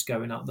 they're just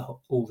going up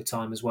all the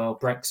time as well.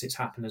 Brexit's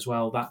happened as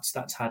well.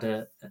 That's had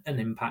an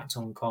impact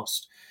on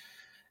cost.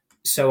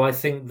 So I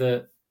think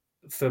that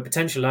for a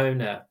potential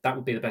owner, that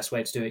would be the best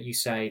way to do it. You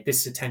say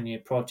this is a 10-year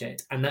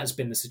project, and that's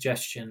been the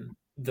suggestion,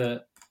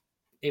 that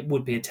it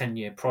would be a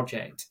 10-year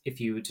project if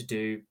you were to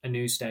do a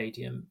new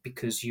stadium,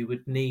 because it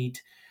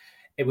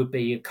would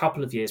be a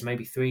couple of years,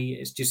 maybe 3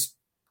 years, just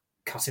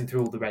cutting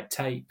through all the red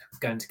tape,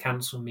 going to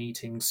council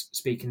meetings,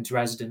 speaking to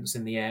residents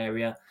in the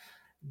area,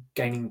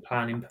 gaining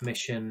planning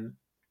permission.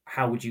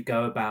 How would you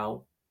go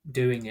about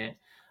doing it?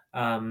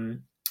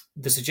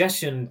 The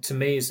suggestion to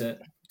me is that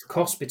the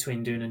cost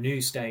between doing a new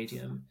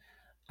stadium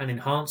and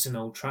enhancing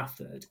Old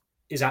Trafford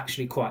is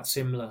actually quite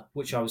similar,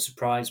 which I was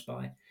surprised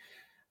by.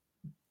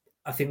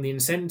 I think the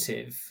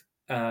incentive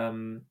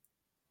to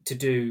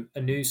do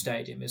a new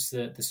stadium is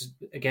that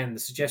the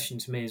suggestion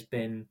to me has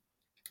been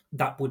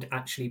that would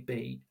actually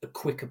be a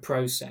quicker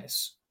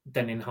process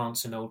than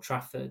enhancing Old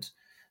Trafford.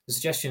 The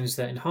suggestion is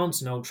that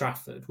enhancing Old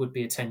Trafford would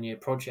be a 10-year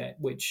project,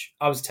 which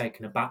I was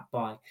taken aback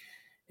by,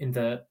 in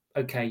that,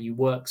 okay, you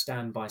work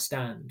stand by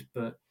stand,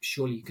 but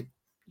surely you could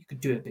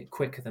do it a bit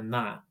quicker than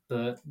that.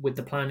 But with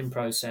the planning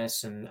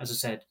process and, as I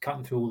said,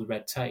 cutting through all the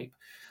red tape,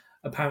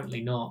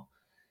 apparently not.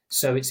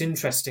 So it's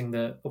interesting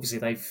that obviously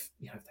they've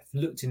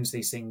looked into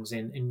these things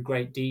in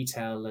great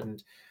detail,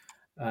 and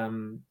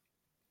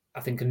I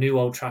think a new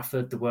Old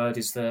Trafford, the word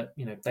is that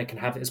they can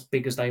have it as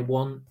big as they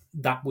want.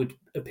 That would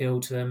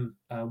appeal to them.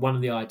 One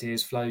of the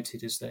ideas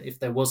floated is that if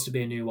there was to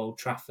be a new Old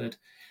Trafford,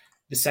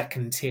 the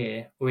second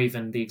tier, or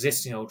even the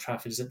existing Old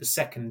Trafford, is that the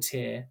second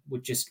tier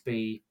would just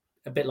be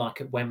a bit like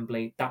at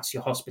Wembley. That's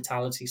your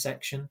hospitality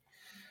section.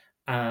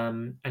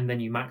 And then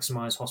you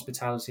maximise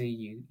hospitality,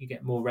 you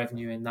get more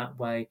revenue in that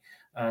way.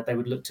 They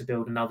would look to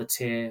build another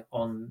tier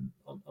on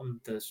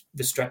the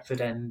Stretford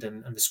end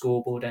and the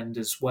scoreboard end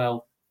as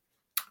well.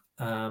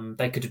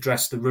 They could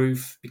address the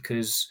roof,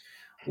 because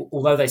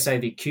although they say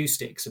the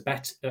acoustics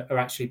are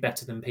actually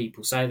better than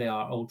people say they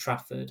are at Old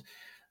Trafford,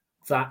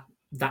 that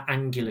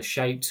angular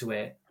shape to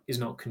it is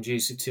not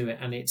conducive to it.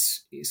 And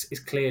it's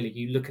clearly,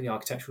 you look at the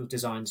architectural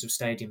designs of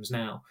stadiums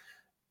now,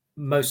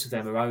 most of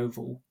them are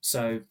oval,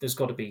 so there's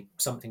got to be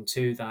something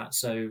to that.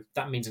 So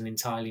that means an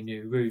entirely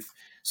new roof.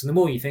 So the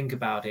more you think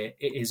about it,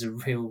 it is a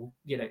real,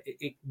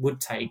 it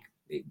would take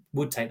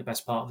the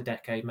best part of a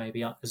decade,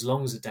 maybe as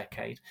long as a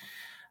decade.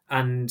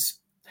 And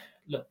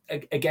look,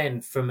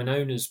 again, from an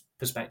owner's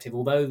perspective,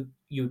 although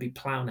you would be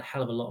ploughing a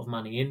hell of a lot of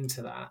money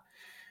into that,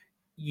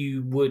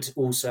 you would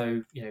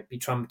also, be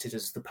trumpeted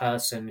as the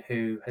person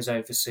who has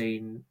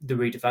overseen the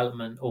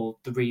redevelopment or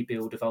the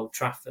rebuild of Old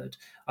Trafford.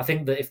 I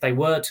think that if they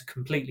were to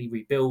completely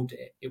rebuild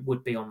it, it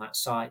would be on that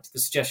site. The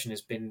suggestion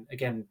has been,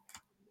 again,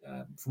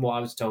 from what I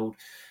was told,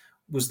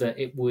 was that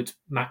it would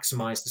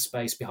maximise the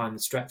space behind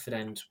the Stretford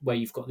end, where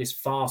you've got this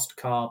vast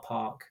car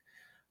park,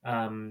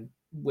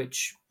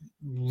 which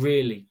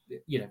really,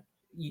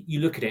 you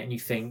look at it and you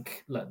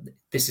think, look,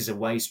 this is a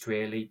waste,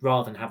 really.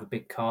 Rather than have a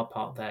big car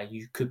park there,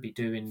 you could be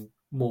doing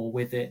more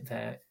with it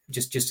there,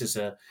 just as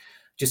a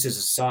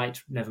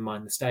site. Never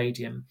mind the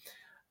stadium.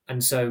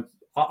 And so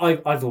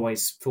I've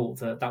always thought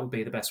that would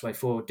be the best way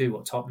forward. Do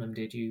what Tottenham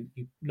did. You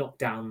knock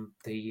down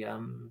the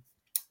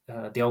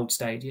old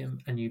stadium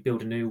and you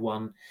build a new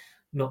one.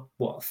 Not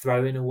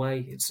throw in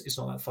away. It's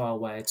not that far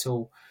away at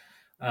all.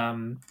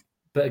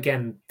 But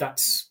again,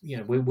 that's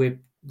we're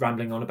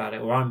rambling on about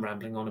it, or I'm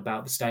rambling on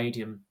about the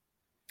stadium,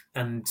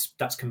 and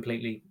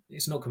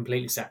it's not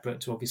completely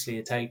separate to obviously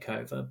a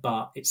takeover,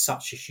 but it's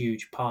such a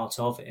huge part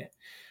of it,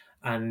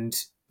 and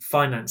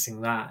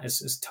financing that,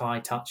 as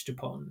Ty touched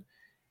upon,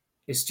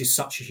 it's just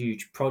such a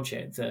huge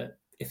project that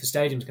if a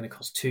stadium's going to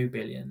cost 2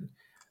 billion,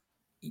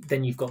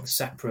 then you've got the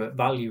separate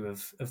value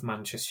of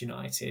Manchester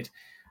United,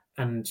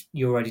 and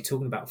you're already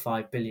talking about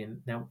 5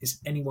 billion. Now, is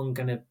anyone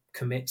going to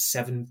commit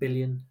 7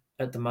 billion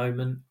at the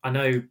moment? I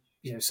know,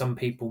 some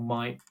people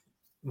might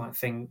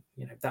think,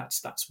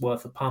 that's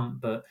worth a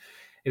pump, but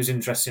it was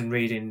interesting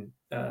reading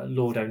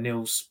Lord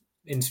O'Neill's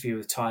interview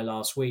with Ty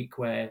last week,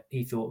 where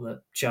he thought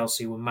that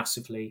Chelsea were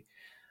massively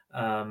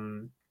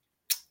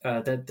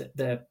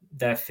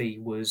their fee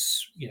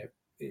was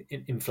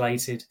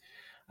inflated,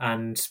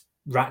 and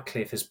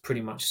Ratcliffe has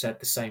pretty much said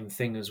the same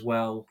thing as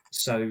well.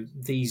 So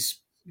these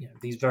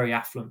very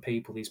affluent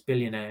people, these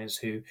billionaires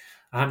who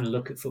are having a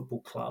look at football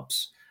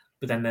clubs,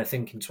 but then they're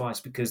thinking twice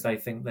because they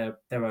think they're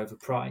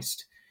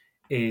overpriced,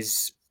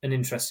 is an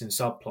interesting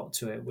subplot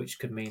to it, which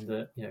could mean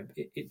that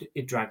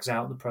it drags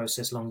out the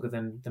process longer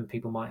than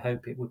people might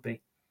hope it would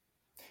be.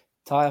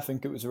 Ty, I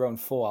think it was around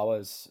 4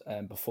 hours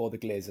before the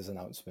Glazers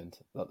announcement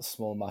that the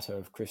small matter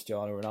of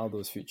Cristiano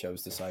Ronaldo's future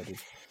was decided,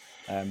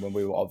 when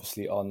we were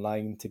obviously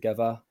online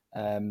together.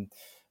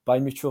 By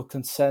mutual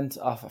consent,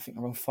 I think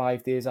around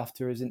 5 days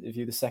after his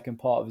interview, the second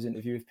part of his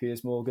interview with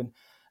Piers Morgan,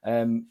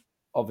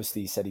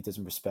 obviously he said he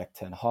doesn't respect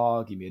Ten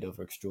Hag. He made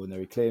other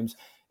extraordinary claims.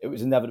 It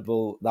was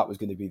inevitable that was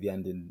going to be the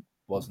ending,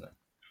 wasn't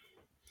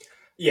it?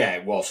 Yeah,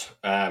 it was.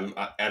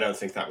 I don't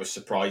think that was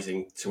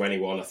surprising to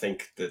anyone. I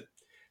think that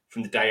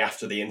from the day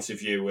after the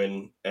interview,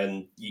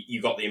 and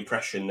you got the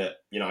impression that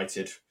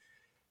United,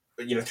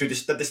 through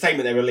the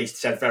statement they released,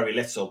 said very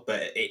little,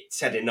 but it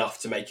said enough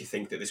to make you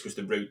think that this was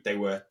the route they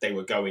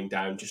were going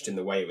down, just in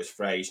the way it was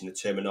phrased and the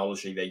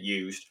terminology they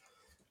used.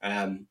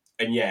 And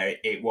yeah,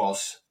 it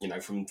was.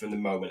 From the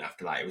moment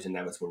after that, it was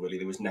inevitable. Really,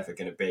 there was never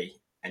going to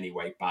be any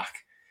way back.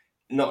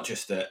 Not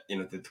just that,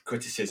 the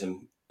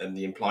criticism and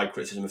the implied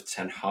criticism of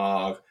Ten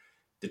Hag,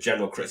 the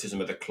general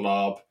criticism of the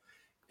club,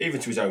 even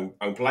to his own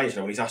players.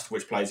 When he's asked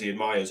which players he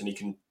admires, and he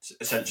can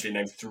essentially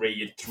name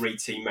three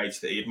teammates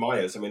that he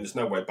admires. I mean, there's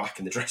no way back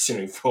in the dressing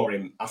room for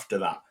him after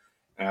that.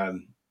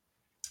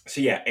 So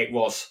yeah, it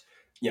was.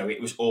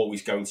 It was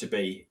always going to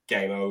be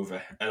game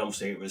over, and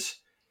obviously it was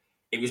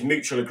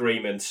mutual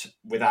agreement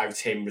without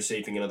him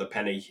receiving another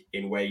penny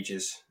in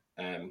wages.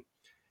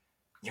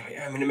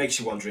 It makes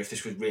you wonder if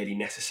this was really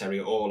necessary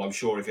at all. I'm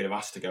sure if he'd have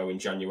asked to go in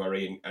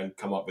January and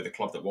come up with a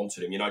club that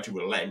wanted him, United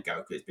would have let him go,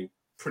 because it's been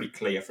pretty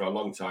clear for a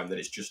long time that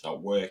it's just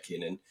not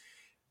working. And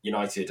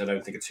United, I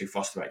don't think, are too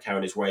fussed about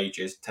carrying his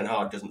wages. Ten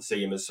Hag doesn't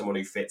see him as someone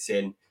who fits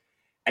in,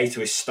 A,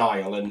 to his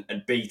style, and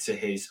B, to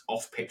his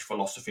off-pitch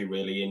philosophy,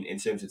 really, in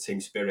terms of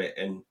team spirit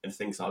and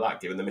things like that,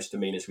 given the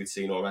misdemeanours we'd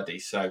seen already.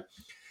 So,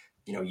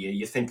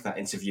 you think that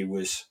interview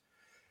was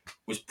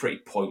pretty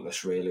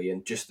pointless, really,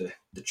 and just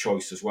the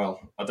choice as well.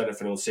 I don't know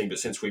if anyone's seen, but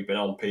since we've been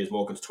on, Piers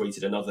Morgan's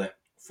tweeted another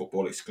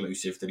football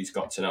exclusive that he's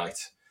got tonight,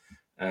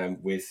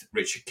 with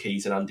Richard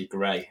Keys and Andy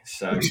Gray.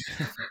 So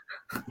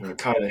it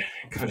kind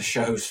of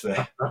shows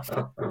the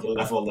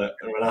level that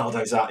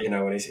Ronaldo's at,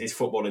 and his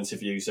football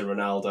interviews are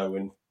Ronaldo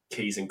and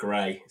Keys and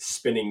Gray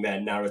spinning their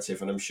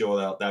narrative, and I'm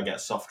sure they'll get a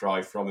soft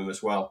drive from him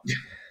as well.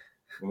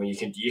 I mean,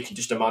 you can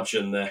just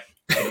imagine the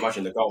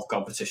golf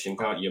competition,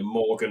 can't you?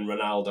 Morgan,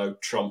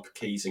 Ronaldo, Trump,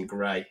 Keys, and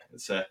Gray.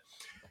 It's a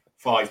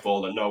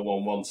 5-ball that no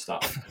one wants.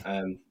 That.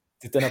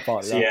 The dinner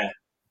party. So, yeah,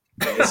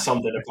 it's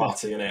some dinner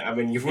party, isn't it? I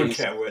mean, you wouldn't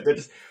get a word.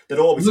 They'd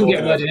all be talking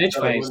over each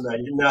other, wouldn't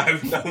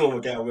they? No one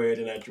would get a word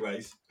in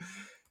edgeways.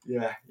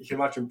 Yeah, you can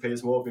imagine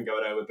Piers Morgan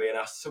going over being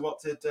asked, so what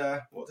did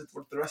the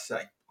rest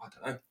say? I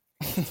don't know.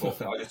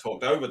 I just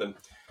talked over them.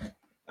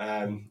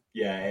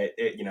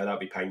 That'd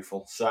be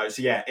painful. So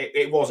yeah,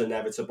 it was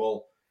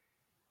inevitable.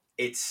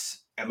 It's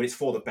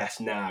for the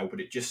best now,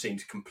 but it just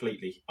seems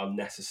completely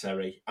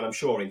unnecessary. And I'm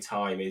sure in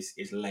time his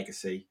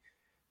legacy,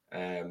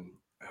 a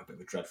bit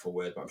of a dreadful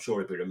word, but I'm sure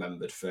he'll be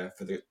remembered for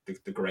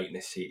the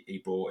greatness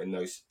he brought in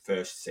those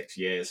first 6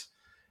 years.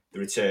 The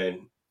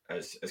return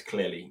has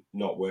clearly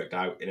not worked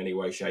out in any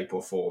way, shape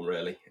or form,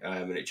 really.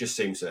 And it just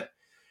seems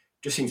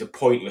just seems a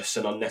pointless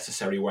and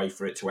unnecessary way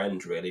for it to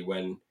end, really,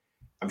 when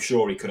I'm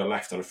sure he could have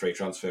left on a free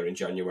transfer in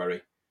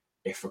January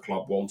if a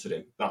club wanted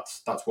him.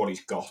 That's what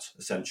he's got,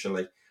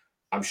 essentially.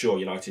 I'm sure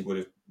United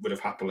would have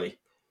happily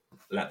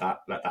let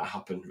that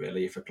happen,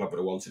 really, if a club would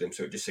have wanted him.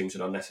 So it just seems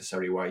an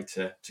unnecessary way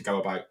to go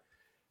about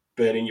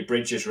burning your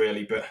bridges,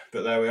 really. But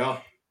there we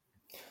are.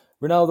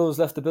 Ronaldo's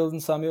left the building,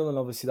 Samuel, and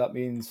obviously that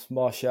means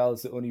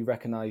Martial's the only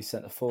recognised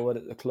centre-forward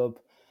at the club.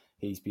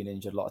 He's been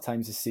injured a lot of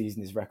times this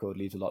season. His record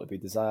leaves a lot to be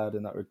desired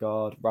in that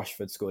regard.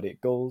 Rashford scored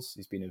 8 goals.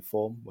 He's been in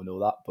form, we know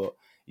that, but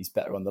he's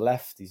better on the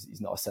left.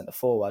 He's not a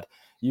centre-forward.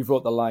 You've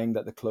wrote the line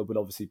that the club would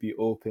obviously be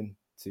open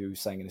to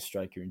signing a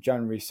striker in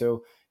January.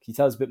 So can you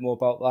tell us a bit more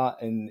about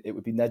that? And it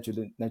would be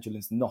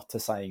negligence not to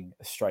sign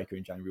a striker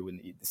in January,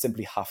 wouldn't it? They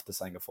simply have to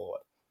sign a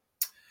forward.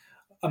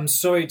 I'm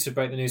sorry to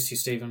break the news to you,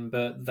 Stephen,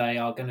 but they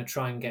are going to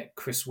try and get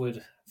Chris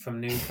Wood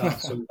from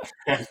Newcastle,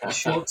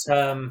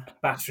 short-term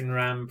battering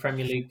ram,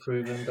 Premier League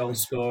proven goal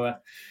scorer,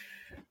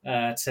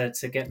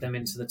 to get them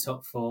into the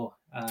top 4.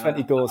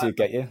 20 goals he'd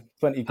get you.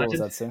 20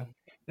 goals, I'd say.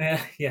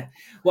 Yeah.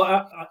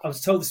 Well, I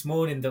was told this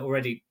morning that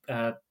already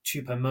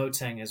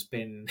Choupo-Moting has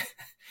been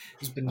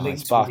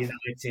linked with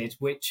United,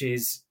 which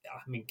is,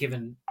 I mean,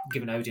 given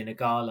Odin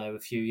Ighalo a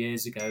few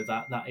years ago,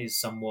 that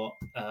is somewhat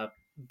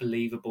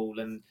believable,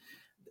 and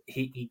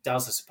he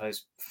does, I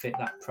suppose, fit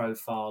that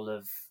profile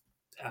of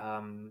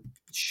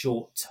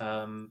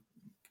short-term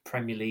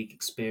Premier League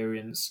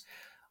experience.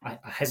 I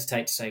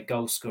hesitate to say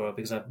goal scorer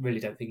because I really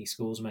don't think he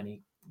scores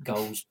many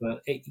goals,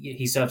 but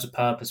he serves a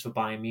purpose for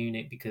Bayern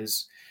Munich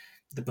because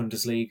the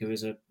Bundesliga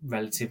is a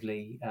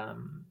relatively,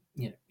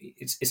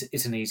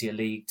 it's an easier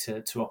league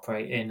to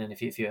operate in, and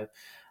if you're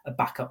a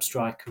backup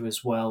striker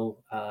as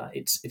well,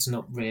 it's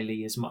not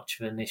really as much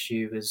of an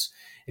issue as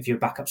if you're a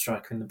backup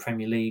striker in the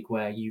Premier League,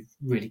 where you've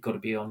really got to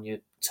be on your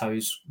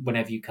toes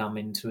whenever you come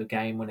into a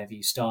game, whenever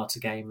you start a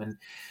game, and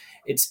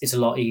it's a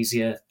lot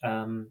easier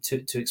to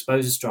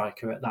expose a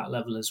striker at that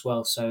level as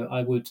well. So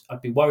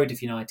I'd be worried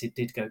if United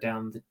did go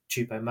down the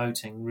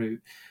Choupo-Moting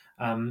route.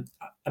 I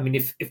mean,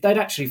 if they'd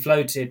actually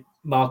floated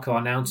Marko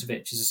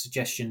Arnautovic as a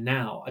suggestion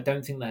now, I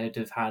don't think they'd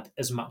have had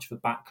as much of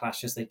a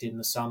backlash as they did in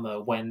the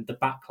summer, when the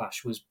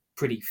backlash was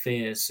pretty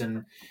fierce,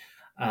 and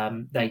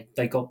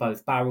they got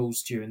both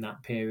barrels during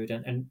that period,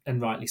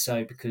 and rightly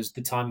so, because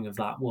the timing of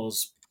that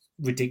was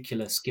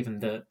ridiculous, given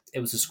that it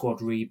was a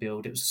squad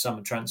rebuild, it was a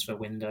summer transfer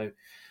window,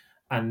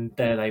 and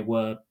there they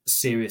were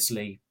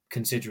seriously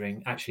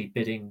considering actually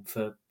bidding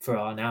for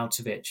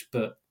Arnautovic.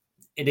 But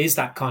it is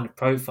that kind of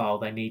profile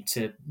they need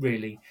to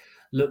really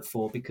look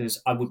for,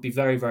 because I would be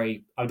I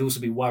would also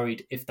be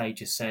worried if they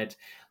just said,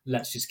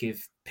 let's just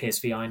give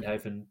PSV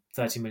Eindhoven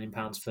 £30 million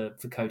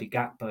for Cody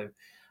Gakpo,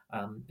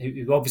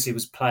 who obviously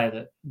was a player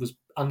that was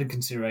under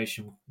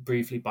consideration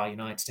briefly by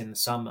United in the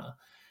summer.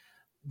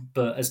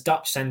 But as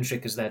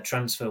Dutch-centric as their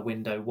transfer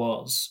window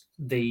was,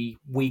 the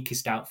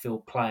weakest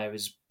outfield player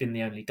has been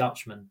the only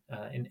Dutchman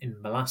in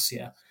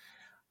Malacia.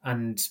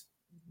 And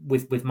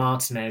with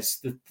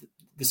Martinez,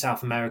 the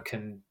South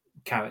American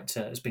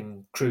character has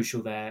been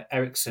crucial there.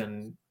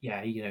 Eriksson,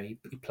 he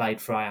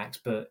played for Ajax,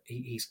 but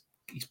he's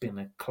been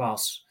a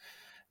class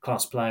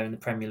player in the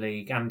Premier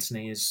League.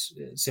 Anthony is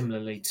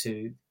similarly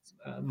to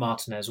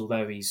Martinez,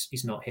 although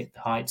he's not hit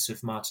the heights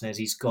of Martinez.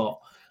 He's got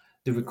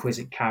the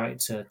requisite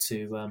character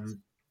to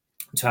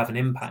have an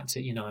impact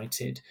at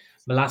United.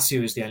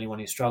 Malacia is the only one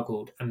who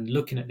struggled. And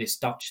looking at this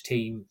Dutch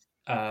team,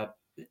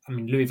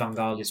 Louis van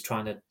Gaal is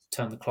trying to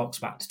turn the clocks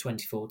back to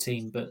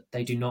 2014, but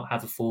they do not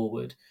have a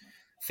forward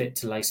fit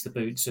to lace the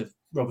boots of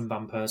Robin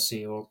van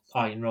Persie or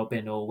Arjen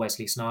Robben or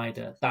Wesley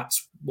Sneijder.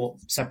 That's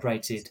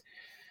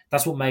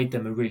what made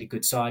them a really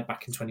good side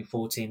back in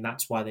 2014.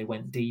 That's why they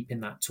went deep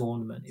in that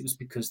tournament. It was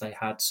because they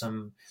had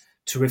some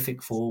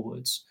terrific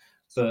forwards,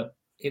 but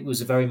it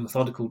was a very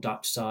methodical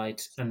Dutch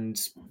side, and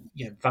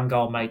Van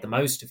Gaal made the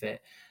most of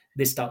it.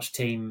 This Dutch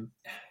team,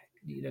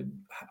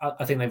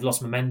 I think they've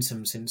lost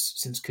momentum since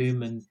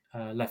Koeman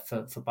left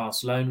for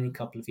Barcelona a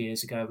couple of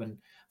years ago, and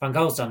Van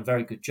Gaal's done a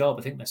very good job.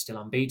 I think they're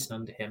still unbeaten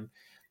under him,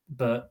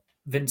 but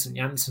Vincent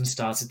Janssen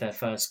started their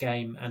first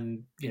game,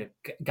 and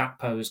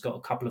Gakpo has got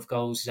a couple of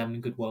goals. He's having a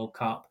good World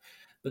Cup,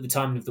 but the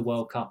timing of the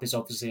World Cup is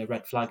obviously a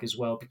red flag as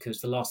well, because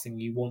the last thing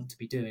you want to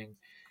be doing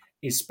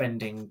is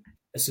spending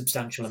a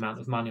substantial amount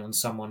of money on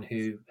someone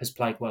who has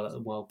played well at the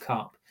World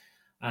Cup.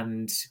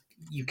 And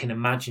you can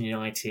imagine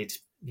United,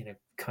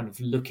 kind of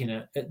looking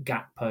at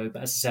Gakpo.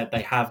 But as I said,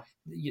 they have,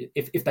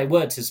 if they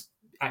were to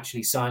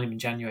actually sign him in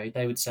January,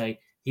 they would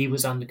say he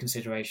was under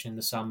consideration in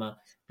the summer.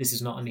 This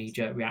is not a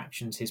knee-jerk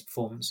reaction to his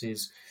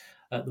performances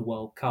at the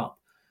World Cup.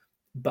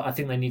 But I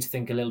think they need to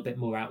think a little bit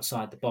more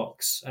outside the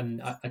box.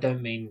 And I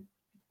don't mean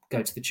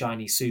go to the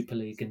Chinese Super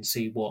League and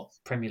see what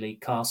Premier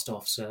League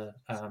cast-offs are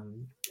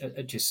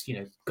just,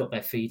 got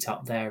their feet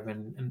up there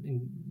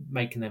and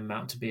making them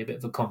out to be a bit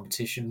of a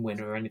competition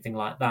winner or anything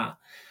like that.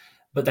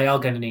 But they are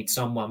going to need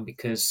someone,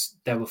 because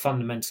there were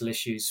fundamental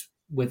issues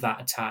with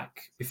that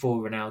attack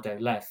before Ronaldo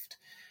left.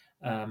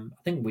 I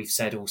think we've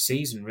said all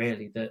season,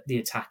 really, that the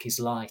attack is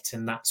light,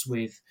 and that's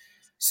with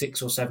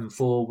 6 or 7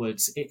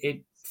 forwards.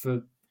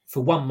 For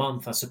for 1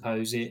 month, I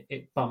suppose,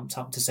 it bumped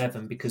up to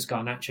 7 because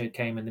Garnacho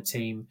came in the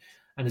team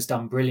and has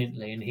done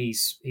brilliantly, and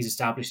he's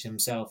established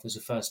himself as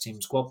a first team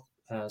squad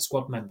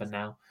member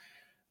now.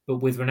 But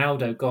with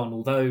Ronaldo gone,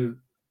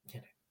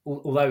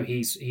 although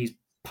he's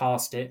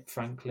past it,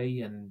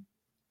 frankly, and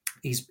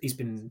he's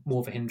been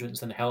more of a hindrance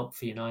than a help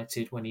for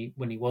United when he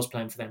was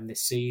playing for them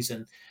this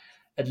season.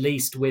 At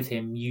least with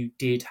him, you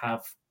did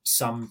have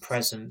some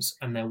presence,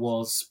 and there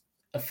was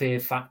a fear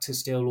factor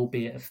still,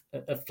 albeit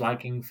a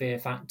flagging fear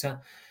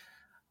factor.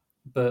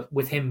 But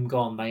with him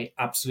gone, they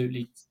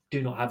absolutely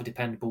do not have a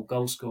dependable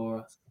goal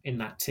scorer in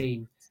that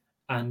team.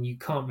 And you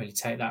can't really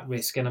take that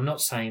risk. And I'm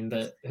not saying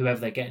that whoever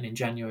they're getting in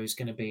January is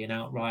going to be an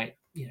outright,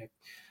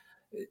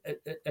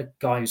 a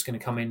guy who's going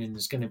to come in and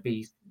is going to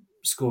be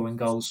scoring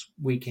goals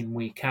week in,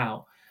 week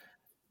out.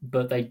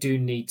 But they do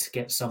need to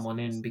get someone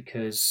in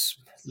because,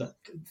 look,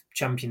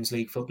 Champions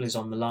League football is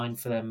on the line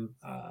for them.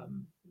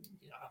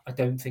 I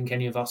don't think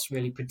any of us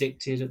really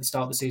predicted at the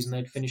start of the season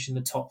they'd finish in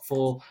the top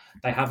 4.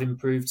 They have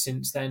improved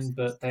since then,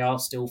 but they are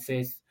still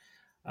 5th.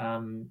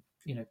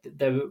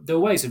 There are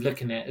ways of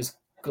looking at it as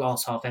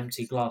glass half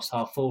empty, glass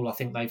half full. I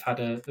think they've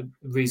had a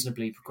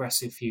reasonably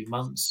progressive few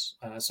months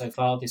so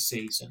far this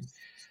season,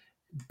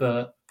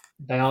 but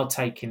they are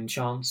taking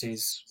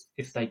chances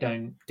if they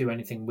don't do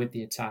anything with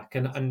the attack.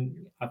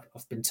 And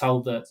I've been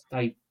told that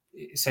they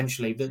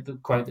essentially, the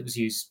quote that was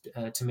used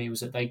to me was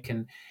that they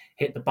can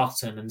hit the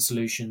button and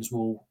solutions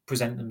will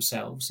present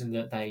themselves, in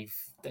that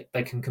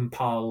they can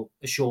compile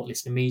a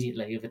shortlist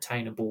immediately of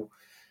attainable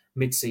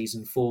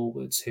mid-season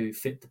forwards who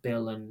fit the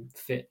bill and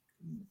fit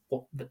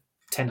what the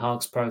Ten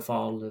Hag's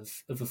profile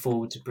of a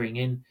forward to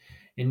bring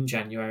in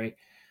January.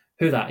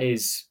 Who that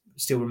is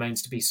still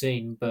remains to be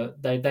seen,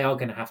 but they are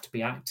going to have to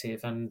be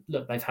active. And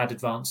look, they've had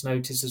advance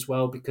notice as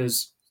well,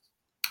 because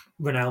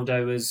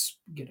Ronaldo is,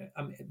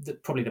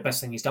 probably the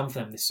best thing he's done for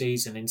them this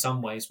season in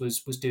some ways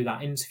was do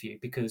that interview,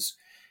 because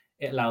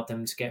it allowed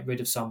them to get rid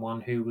of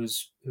someone who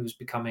was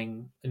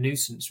becoming a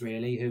nuisance,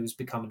 really, who was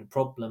becoming a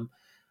problem.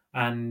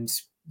 And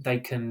they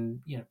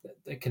can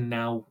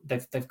now,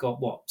 they've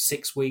got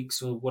 6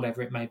 weeks or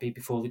whatever it may be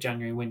before the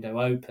January window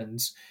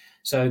opens.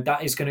 So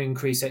that is going to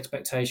increase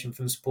expectation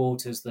from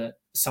supporters that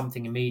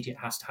something immediate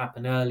has to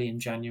happen early in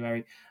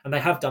January. And they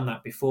have done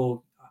that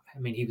before. I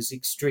mean, he was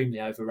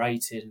extremely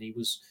overrated, and he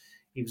was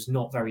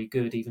not very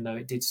good, even though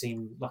it did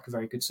seem like a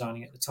very good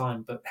signing at the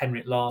time. But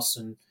Henrik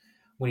Larsson,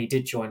 when he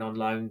did join on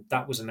loan,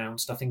 that was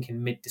announced, I think,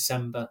 in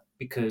mid-December,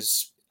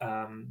 because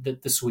the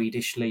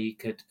Swedish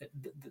league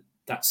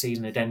that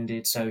season had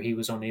ended, so he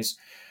was on his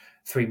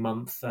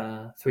 3-month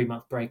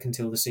break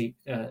until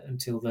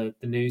the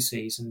new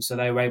season. So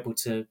they were able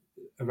to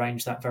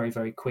arrange that very,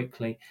 very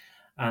quickly,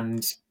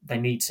 and they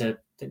need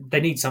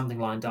something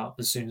lined up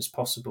as soon as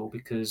possible,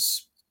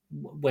 because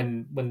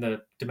when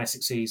the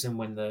domestic season,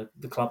 when the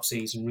club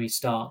season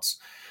restarts,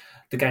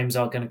 the games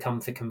are going to come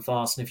thick and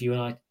fast. And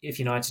if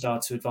United are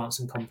to advance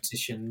in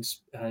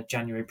competitions,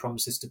 January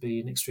promises to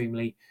be an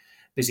extremely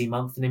busy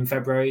month. And in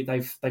February,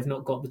 they've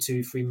not got the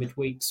 2-3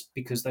 midweeks,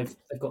 because they've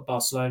got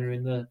Barcelona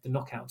in the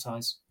knockout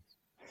ties.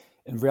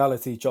 In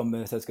reality, John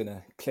Murtaugh's going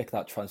to click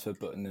that transfer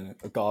button and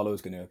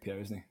Agallo's going to appear,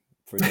 isn't he?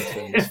 For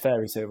his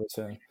fairy tale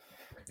return.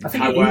 I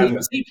think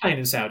is he playing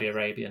in Saudi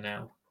Arabia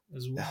now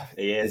as well?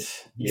 He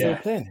is. Still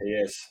playing?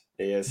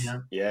 He is.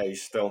 Yeah,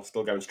 he's still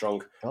going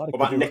strong. God,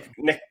 what about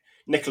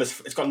Nicholas?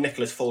 It's got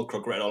Nicholas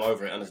Fulkrug written all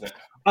over it, hasn't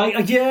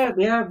it?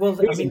 Yeah. Well,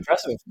 I mean,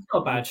 impressive.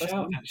 Not a bad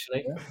shout,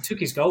 actually. Yeah. He took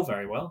his goal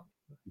very well.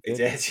 He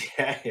did.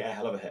 Yeah.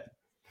 Hell of a hit.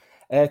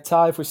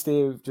 Ty, if we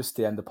stay just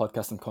to end the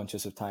podcast, I'm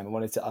conscious of time. I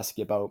wanted to ask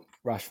you about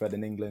Rashford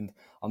in England.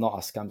 I'll not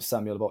ask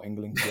Samuel about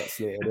England, because that's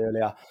slated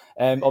earlier.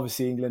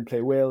 Obviously, England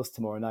play Wales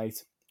tomorrow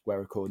night. We're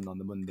recording on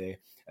the Monday.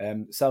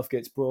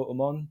 Southgate's brought him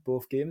on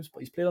both games, but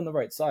he's played on the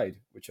right side,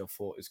 which I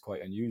thought is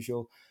quite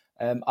unusual.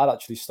 I'd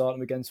actually start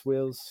him against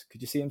Wales.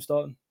 Could you see him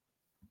starting?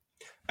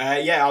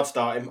 Yeah, I'd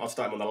start him. I'd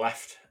start him on the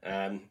left.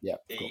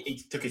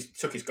 He took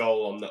his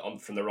goal on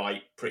from the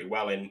right pretty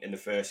well in the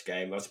first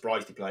game. I was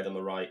surprised he played on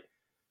the right.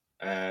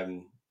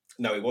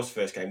 No, it was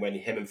the first game when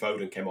him and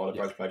Foden came on and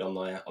both played on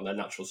their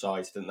natural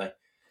sides, didn't they?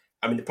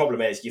 I mean, the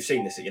problem is, you've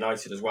seen this at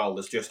United as well.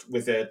 There's just,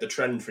 with the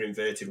trend for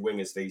inverted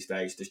wingers these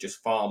days, there's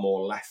just far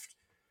more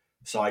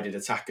left-sided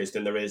attackers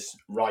than there is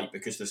right,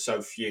 because there's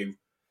so few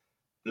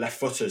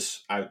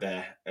left-footers out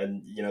there,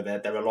 and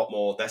they're a lot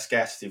more. Their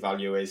scarcity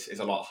value is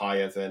a lot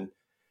higher than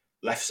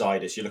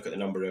left-siders. You look at the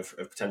number of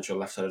potential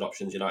left-sided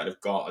options United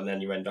have got, and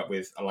then you end up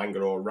with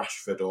Alanga or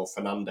Rashford or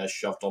Fernandes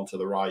shoved onto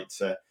the right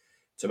to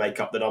make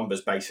up the numbers,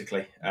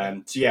 basically.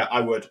 So yeah,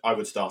 I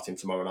would start him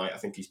tomorrow night. I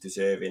think he's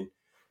deserving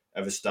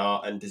of a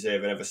start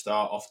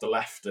off the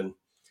left, and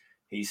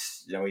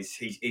he's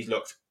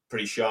looked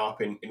pretty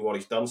sharp in what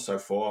he's done so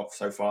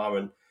far,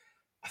 and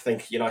I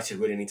think United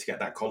really need to get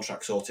that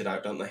contract sorted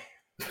out, don't they?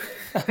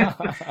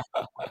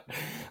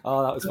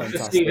 Oh, that was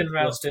fantastic. Stephen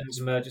Ralston's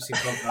emergency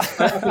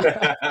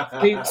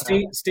contract.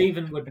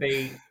 Stephen would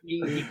be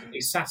he could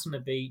be sat on the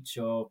beach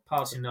or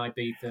partying in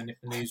Ibiza, and if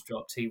the news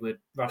dropped, he would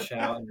rush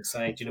out and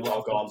say, "Do you know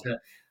what?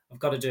 I've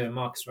got to do a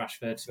Marcus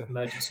Rashford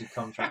emergency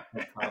contract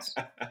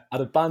podcast.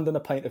 I'd abandon a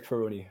pint of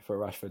Peroni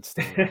for a Rashford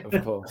story,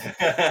 of course.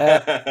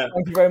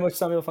 Thank you very much,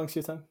 Samuel. Thanks for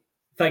your time.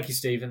 Thank you,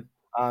 Stephen.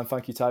 And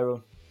thank you,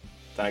 Tyrone.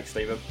 Thanks,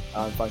 Stephen.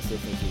 And thanks to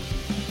the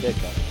listeners. Take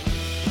care.